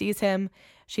 Lori sees him.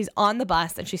 She's on the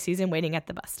bus, and she sees him waiting at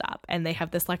the bus stop. And they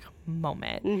have this, like,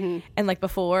 moment. And, like,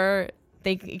 before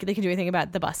they can do anything about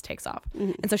it, the bus takes off.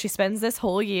 And so she spends this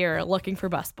whole year looking for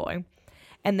busboy.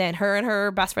 And then her and her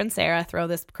best friend Sarah throw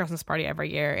this Christmas party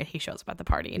every year, and he shows up at the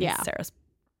party, and he's Sarah's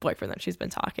boyfriend that she's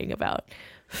been talking about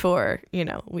for,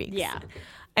 weeks. Yeah.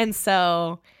 And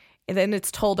so and then it's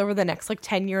told over the next, like,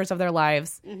 10 years of their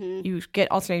lives. You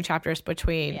get alternating chapters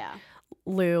between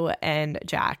Lou and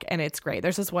Jack, and it's great.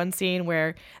 There's this one scene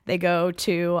where they go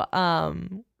to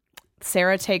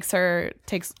Sarah takes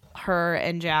her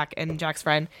and Jack's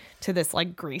friend to this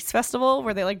like Grease festival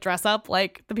where they like dress up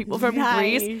like the people from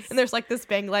Grease, and there's like this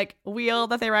big like wheel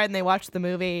that they ride, and they watch the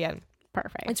movie, and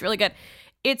perfect. It's really good.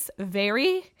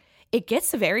 It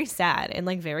gets very sad and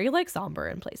like very like somber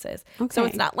in places. Okay. So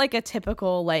it's not like a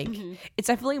typical like it's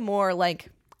definitely more like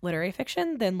literary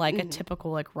fiction than like a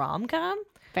typical like rom-com.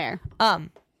 Fair.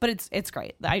 But it's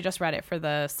great. I just read it for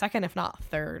the second, if not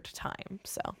third time.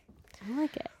 So I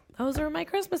like it. Those are my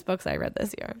Christmas books I read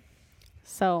this year.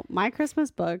 So my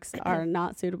Christmas books are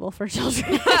not suitable for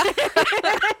children.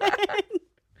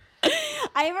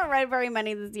 I haven't read very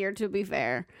many this year, to be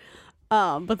fair.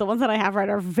 But the ones that I have read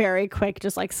are very quick,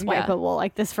 just like swipeable.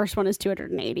 Like this first one is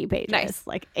 280 pages. Nice.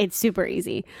 Like it's super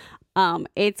easy.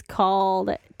 It's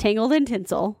called Tangled in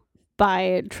Tinsel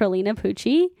by Trelina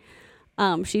Pucci.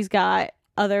 She's got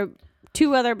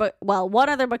one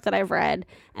other book that I've read,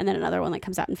 and then another one that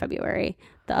comes out in February.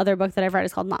 The other book that I've read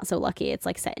is called Not So Lucky. It's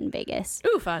like set in Vegas.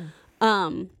 Ooh, fun.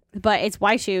 But it's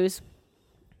Y Shoes.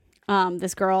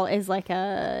 This girl is like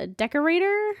a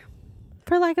decorator,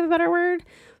 for lack of a better word,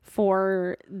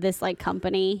 for this like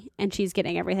company, and she's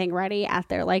getting everything ready at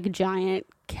their like giant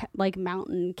like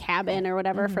mountain cabin or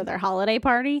whatever for their holiday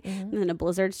party. And then a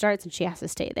blizzard starts and she has to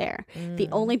stay there. The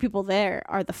only people there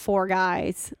are the 4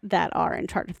 guys that are in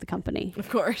charge of the company, Of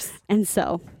course. and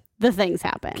so the things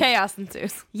happen. Chaos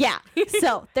ensues. Yeah.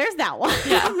 So there's that one.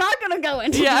 Yeah. I'm not gonna go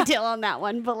into detail on that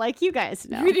one, but like you guys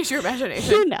know. You use your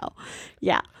imagination. You know.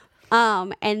 Yeah.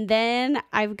 And then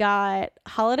I've got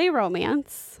Holiday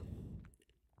Romance,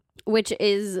 which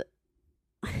is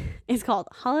called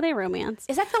Holiday Romance.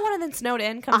 Is that the one that Snowed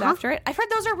In comes after it? I've heard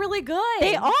those are really good.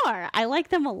 They are. I like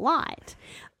them a lot.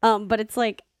 But it's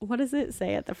like, what does it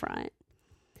say at the front?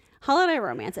 Holiday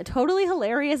Romance, a totally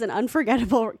hilarious and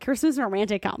unforgettable Christmas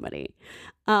romantic comedy.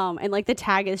 And like the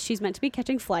tag is, she's meant to be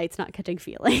catching flights, not catching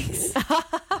feelings.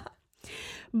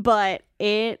 But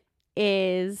it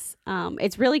is,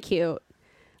 it's really cute.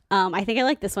 I think I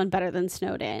like this one better than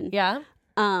Snowed In. Yeah.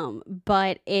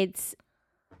 But it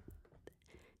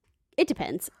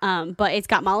depends. But it's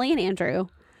got Molly and Andrew.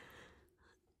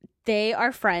 They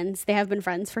are friends. They have been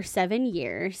friends for 7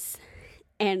 years.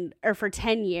 Or for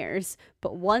 10 years,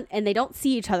 and they don't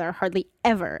see each other hardly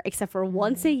ever, except for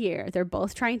once a year. They're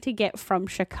both trying to get from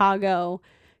Chicago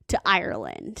to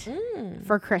Ireland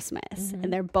for Christmas,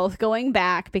 and they're both going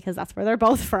back because that's where they're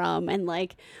both from. And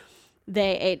like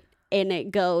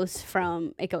it goes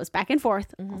back and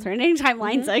forth, alternating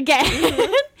timelines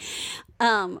again,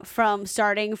 from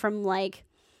starting from like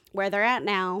where they're at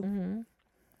now, and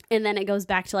then it goes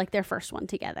back to like their first one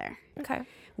together. Okay.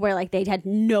 Where like they had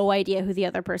no idea who the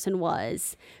other person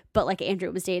was, but like Andrew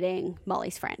was dating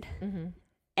Molly's friend.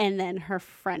 And then her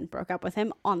friend broke up with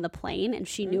him on the plane, and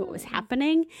she knew it was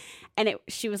happening, and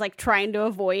she was like trying to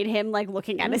avoid him like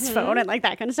looking at his phone and like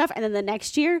that kind of stuff. And then the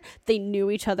next year they knew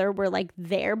each other were like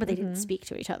there, but they didn't speak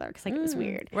to each other because like it was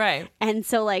weird. Right. And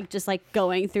so like just like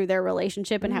going through their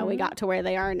relationship and how we got to where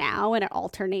they are now, and it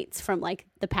alternates from like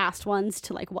the past ones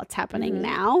to like what's happening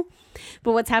now.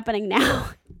 But what's happening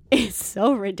now is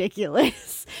so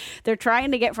ridiculous. They're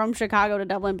trying to get from Chicago to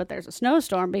Dublin, but there's a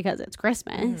snowstorm because it's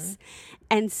Christmas.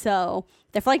 And so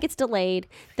their flight gets delayed,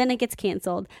 then it gets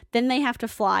canceled. Then they have to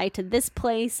fly to this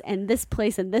place and this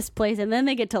place and this place. And then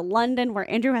they get to London where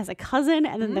Andrew has a cousin.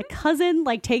 And then the cousin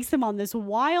like takes them on this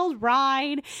wild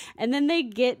ride. And then they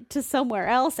get to somewhere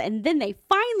else. And then they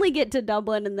finally get to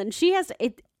Dublin. And then she has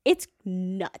to... It's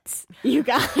nuts, you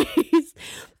guys.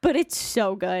 But it's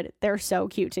so good. They're so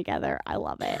cute together. I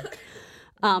love it.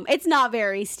 It's not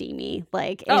very steamy.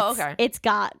 Like, it's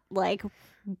got like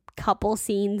couple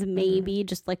scenes maybe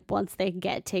just like once they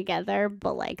get together,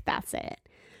 but like that's it.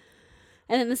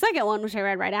 And then the second one, which I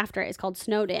read right after, is called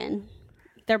Snowed In.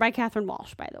 They're by Catherine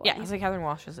Walsh, by the way. Yeah, so Catherine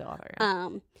Walsh is the author. Yeah.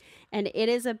 And it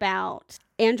is about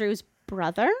Andrew's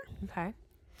brother. Okay.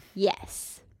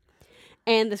 Yes.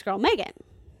 And this girl, Megan.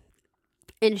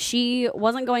 And she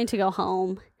wasn't going to go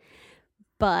home,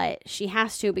 but she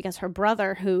has to because her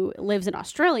brother, who lives in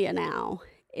Australia now,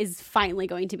 is finally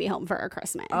going to be home for her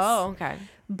Christmas. Oh, okay.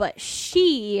 But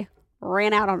she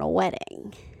ran out on a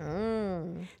wedding.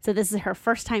 So this is her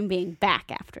first time being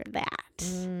back after that.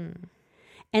 And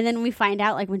then we find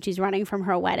out, like, when she's running from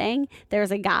her wedding, there's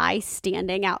a guy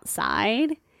standing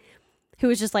outside who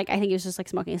was just like, I think he was just like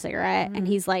smoking a cigarette. And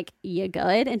he's like, you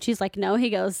good? And she's like, no. He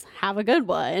goes, have a good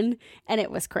one. And it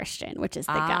was Christian, which is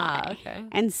the guy. Okay.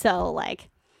 And so like,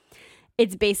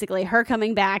 it's basically her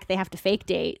coming back. They have to fake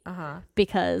date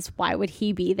because why would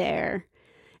he be there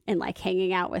and like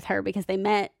hanging out with her? Because they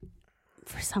met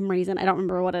for some reason. I don't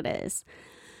remember what it is.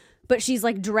 But she's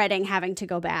like dreading having to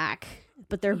go back.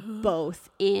 But they're both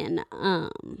in, I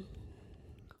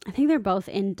think they're both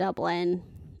in Dublin.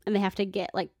 And they have to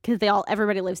get like, because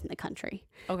everybody lives in the country.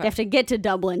 Okay. They have to get to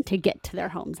Dublin to get to their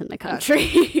homes in the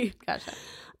country. Gotcha.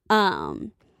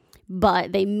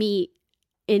 But they meet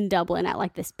in Dublin at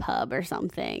like this pub or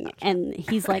something. Gotcha. And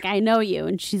he's like, I know you.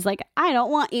 And she's like, I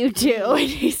don't want you to. And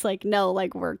he's like, no,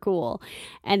 like we're cool.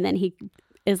 And then he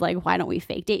is like, why don't we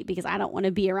fake date? Because I don't want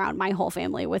to be around my whole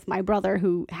family with my brother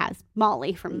who has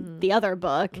Molly from the other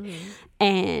book.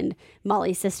 And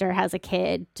Molly's sister has a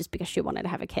kid just because she wanted to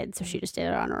have a kid. So she just did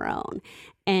it on her own.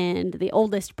 And the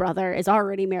oldest brother is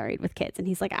already married with kids. And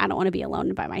he's like, I don't want to be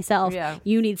alone by myself. Yeah.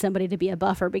 You need somebody to be a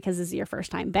buffer because this is your first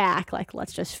time back. Like,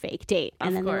 let's just fake date.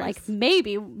 And then they're like,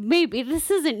 maybe this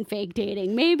isn't fake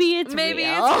dating. Maybe it's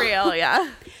real. Yeah.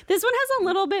 This one has a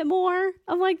little bit more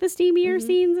of like the steamier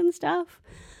scenes and stuff.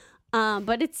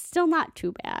 But it's still not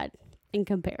too bad in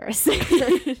comparison.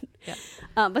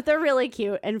 But they're really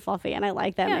cute and fluffy and I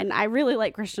like them. And I really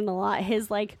like Christian a lot. His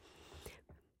like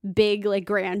big like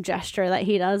grand gesture that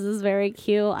he does is very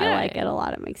cute. I like it a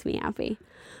lot. It makes me happy.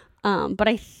 But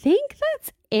I think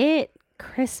that's it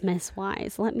Christmas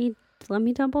wise. Let me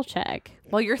double check.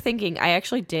 Well, you're thinking, I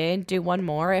actually did do one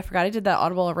more. I forgot I did that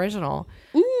Audible original.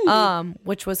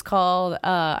 Which was called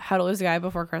How to Lose a Guy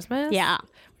Before Christmas. Yeah.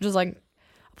 Which is like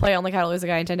play on like How to Lose a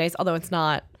Guy in 10 Days, although it's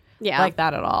not like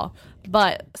that at all.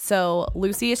 But so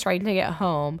Lucy is trying to get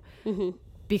home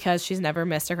because she's never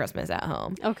missed a Christmas at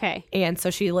home. Okay. And so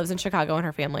she lives in Chicago and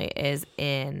her family is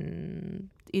in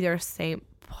either St.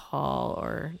 Paul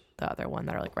or the other one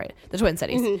that are like the Twin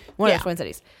Cities. One of the Twin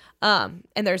Cities. And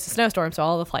there's a snowstorm, so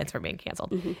all the flights are being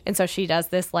canceled. And so she does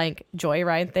this like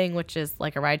joyride thing, which is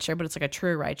like a ride share, but it's like a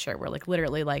true ride share where like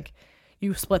literally like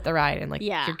you split the ride and like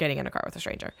you're getting in a car with a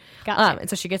stranger. Gotcha. And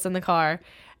so she gets in the car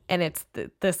and it's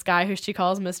this guy who she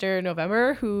calls Mr.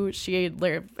 November, who she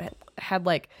had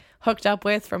like hooked up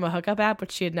with from a hookup app,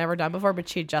 which she had never done before, but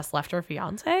she had just left her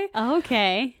fiance.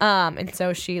 Okay. And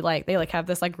so she like, they like have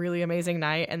this like really amazing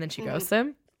night and then she ghosts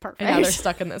him. Perfect. And now they're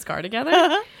stuck in this car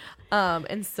together.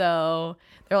 And so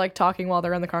they're like talking while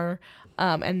they're in the car.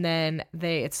 And then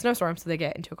it's a snowstorm, so they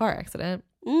get into a car accident.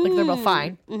 Like they're both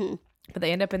fine. But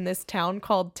they end up in this town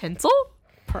called Tinsel.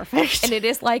 Perfect. And it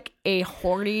is like a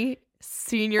horny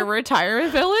senior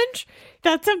retirement village.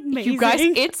 That's amazing. You guys,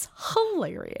 it's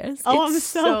hilarious. Oh, it's I'm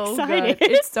so excited.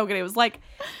 Good. It's so good. It was like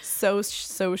so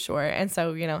short. And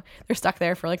so, you know, they're stuck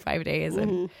there for like 5 days.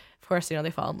 And of course, you know,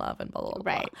 they fall in love and blah, blah,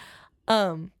 blah. Right.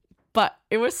 But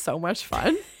it was so much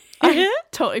fun.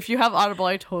 If you have Audible,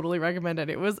 I totally recommend it.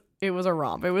 It was a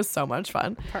romp. It was so much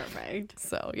fun. Perfect.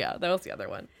 So yeah, that was the other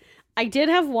one. I did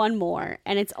have one more,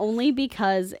 and it's only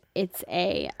because it's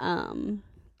it's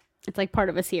like part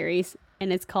of a series,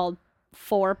 and it's called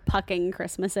 4 Pucking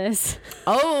Christmases.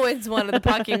 Oh, it's one of the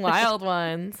Pucking Wild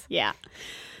ones. Yeah.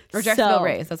 Or Jacksonville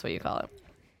Rays, that's what you call it.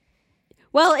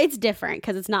 Well, it's different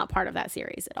because it's not part of that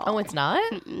series at all. Oh, it's not?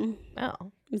 Mm-mm.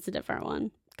 Oh. It's a different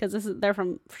one because they're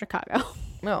from Chicago.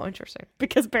 Oh, interesting.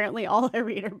 Because apparently all I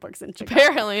read are books in Chicago.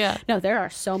 Apparently, yeah. No, there are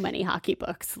so many hockey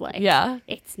books. Like,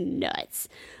 it's nuts.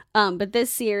 But this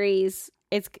series,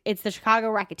 it's the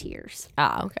Chicago Racketeers.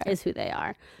 Ah, okay. Is who they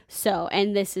are. So,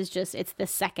 and this is it's the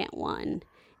second one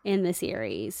in the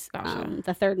series. Gotcha.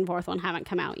 The third and fourth one haven't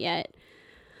come out yet.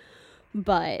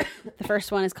 But the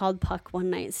first one is called Puck One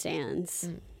Night Stands.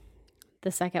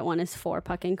 The second one is 4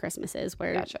 Pucking Christmases,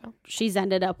 where she's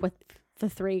ended up with the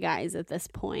 3 guys at this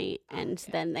point, and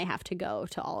then they have to go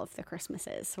to all of the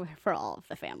Christmases for all of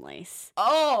the families.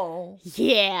 Oh.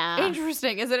 Yeah.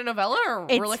 Interesting. Is it a novella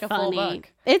or like a full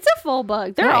book? It's a full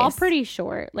book. They're all pretty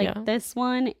short. Like this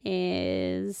one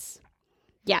is...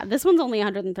 Yeah, this one's only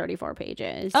 134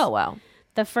 pages. Oh, wow.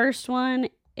 The first one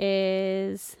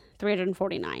is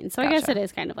 349. So I guess it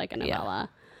is kind of like a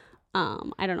novella.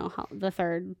 I don't know how the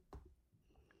third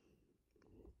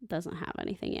doesn't have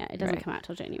anything yet. It doesn't come out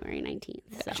till January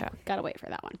 19th. So gotta wait for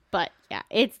that one. But yeah,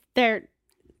 it's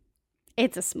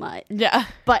a smut. Yeah.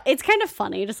 But it's kind of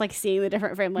funny just like seeing the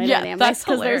different family dynamics.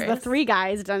 Because there's the 3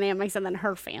 guys dynamics and then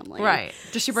her family. Right.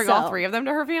 Does she bring all 3 of them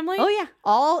to her family? Oh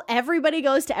yeah. Everybody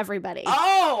goes to everybody.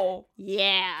 Oh.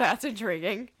 Yeah. That's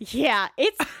intriguing. Yeah.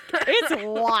 It's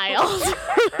wild.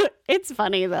 It's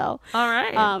funny though. All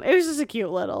right. It was just a cute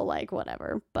little like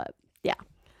whatever. But yeah.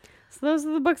 So those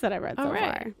are the books that I read so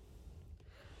far.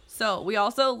 So we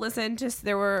also listened to,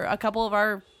 there were a couple of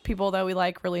our people that we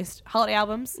like released holiday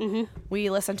albums. We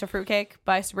listened to Fruitcake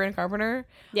by Sabrina Carpenter.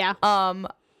 Yeah.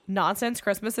 Nonsense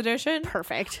Christmas Edition.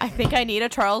 Perfect. I Think I Need a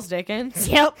Charles Dickens.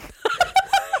 Yep.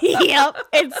 Yep.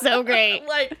 It's so great.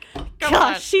 Like,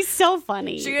 gosh, she's so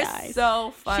funny. She is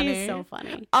so funny. She's so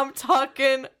funny. I'm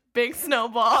talking big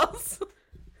snowballs.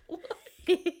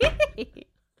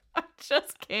 I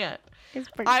just can't.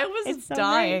 I was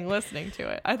dying listening to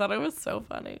it. I thought it was so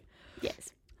funny.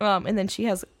 Yes. And then she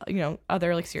has,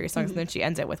 other like serious songs, and then she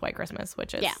ends it with White Christmas,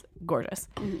 which is gorgeous.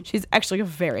 She's actually a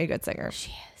very good singer.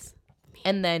 She is.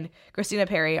 And then Christina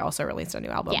Perri also released a new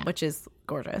album, which is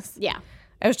gorgeous. Yeah.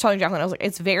 I was telling Jacqueline, I was like,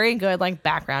 it's very good, like,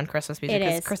 background Christmas music. It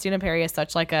is. Christina Perri is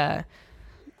such, like, a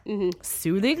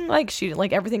soothing, like, she,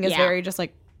 like, everything is very just,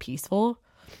 like, peaceful.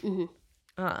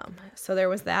 So there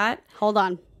was that. Hold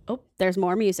on. Oh, there's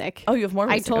more music. Oh, you have more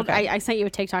music? I sent you a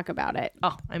TikTok about it.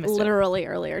 Oh, I missed literally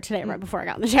earlier today, right before I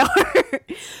got in the shower.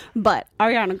 But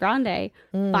Ariana Grande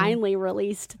finally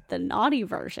released the naughty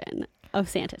version of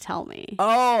Santa Tell Me.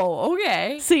 Oh,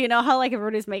 okay. So you know how like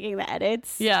everybody's making the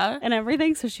edits, Yeah, and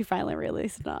everything. So she finally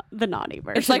released the naughty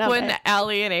version. It's like when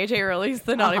Allie and AJ released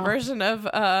the naughty version of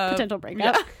Potential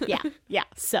Breakup. Yeah.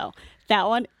 So that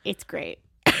one, it's great.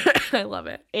 I love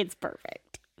it. It's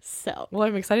perfect. So well,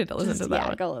 I'm excited to listen to that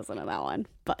one. Go listen to that one.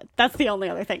 But that's the only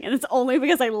other thing, and it's only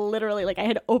because I literally I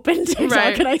had opened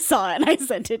TikTok and I saw it and I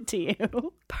sent it to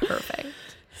you. Perfect.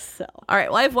 So all right,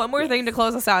 well, I have one more thing to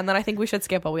close us out, and then I think we should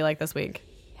skip what we like this week.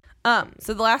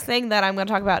 So the last thing that I'm going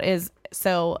to talk about is,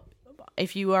 so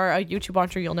if you are a YouTube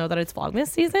watcher, you'll know that it's Vlogmas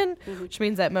season, which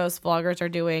means that most vloggers are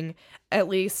doing at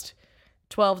least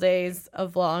 12 days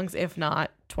of vlogs, if not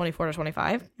 24 to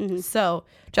 25. So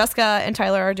Jessica and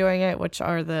Tyler are doing it, which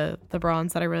are the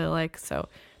Brawns that I really like. So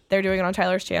they're doing it on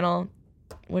Tyler's channel,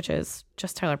 which is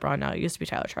just Tyler Braun now. It used to be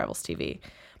Tyler Travels TV.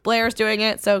 Blair's doing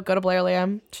it, so go to Blair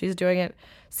Lamb. She's doing it.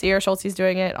 Sierra Schulte's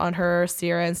doing it on her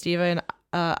Sierra and Steven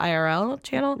IRL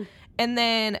channel. And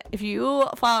then if you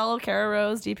follow Cara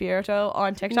Rose DiPierto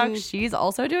on TikTok, she's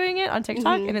also doing it on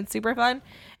TikTok, and it's super fun.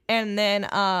 And then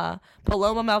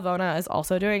Paloma Malvona is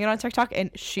also doing it on TikTok, and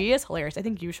she is hilarious. I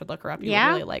think you should look her up. You would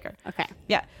really like her. Okay.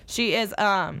 Yeah. She is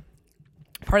part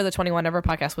of the 21 Ever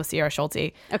podcast with Sierra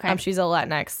Schulte. Okay. She's a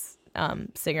Latinx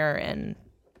singer and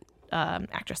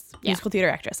actress, musical theater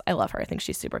actress. I love her. I think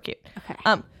she's super cute.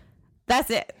 Okay. That's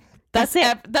it. That's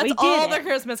it. That's all the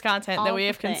Christmas content that we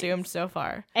have consumed so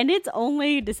far. And it's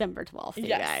only December 12th, you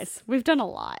guys. We've done a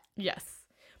lot. Yes.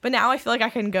 But now I feel like I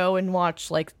can go and watch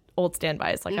like old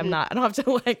standbys. Like I don't have to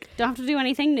don't have to do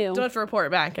anything new. Don't have to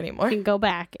report back anymore. We can go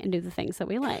back and do the things that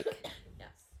we like. Yes.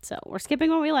 So we're skipping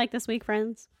what we like this week,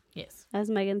 friends. Yes. As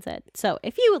Megan said. So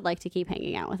if you would like to keep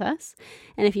hanging out with us,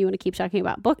 and if you want to keep talking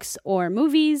about books or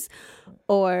movies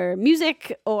or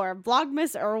music or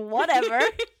Vlogmas or whatever.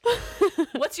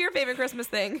 What's your favorite Christmas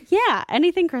thing? Yeah,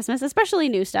 anything Christmas, especially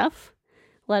new stuff.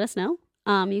 Let us know.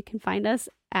 You can find us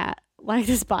at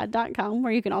likethispod.com,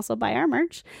 where you can also buy our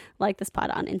merch. Like This Pod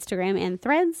on Instagram and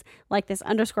Threads, like this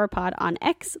 _pod on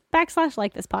X, /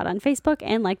 like this pod on Facebook,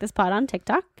 and like this pod on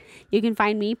TikTok. You can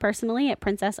find me personally at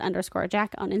princess_Jack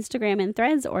on Instagram and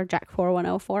Threads, or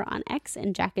Jack4104 on X,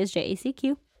 and Jack is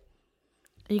JACQ.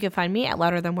 You can find me at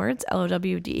Louder Than Words,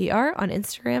 LOWDER, on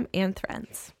Instagram and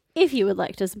Threads. If you would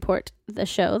like to support the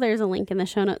show, there's a link in the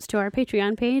show notes to our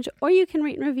Patreon page, or you can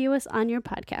rate and review us on your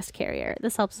podcast carrier.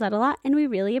 This helps us out a lot, and we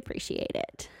really appreciate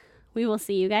it. We will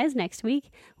see you guys next week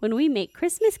when we make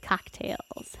Christmas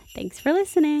cocktails. Thanks for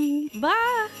listening.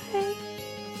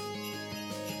 Bye.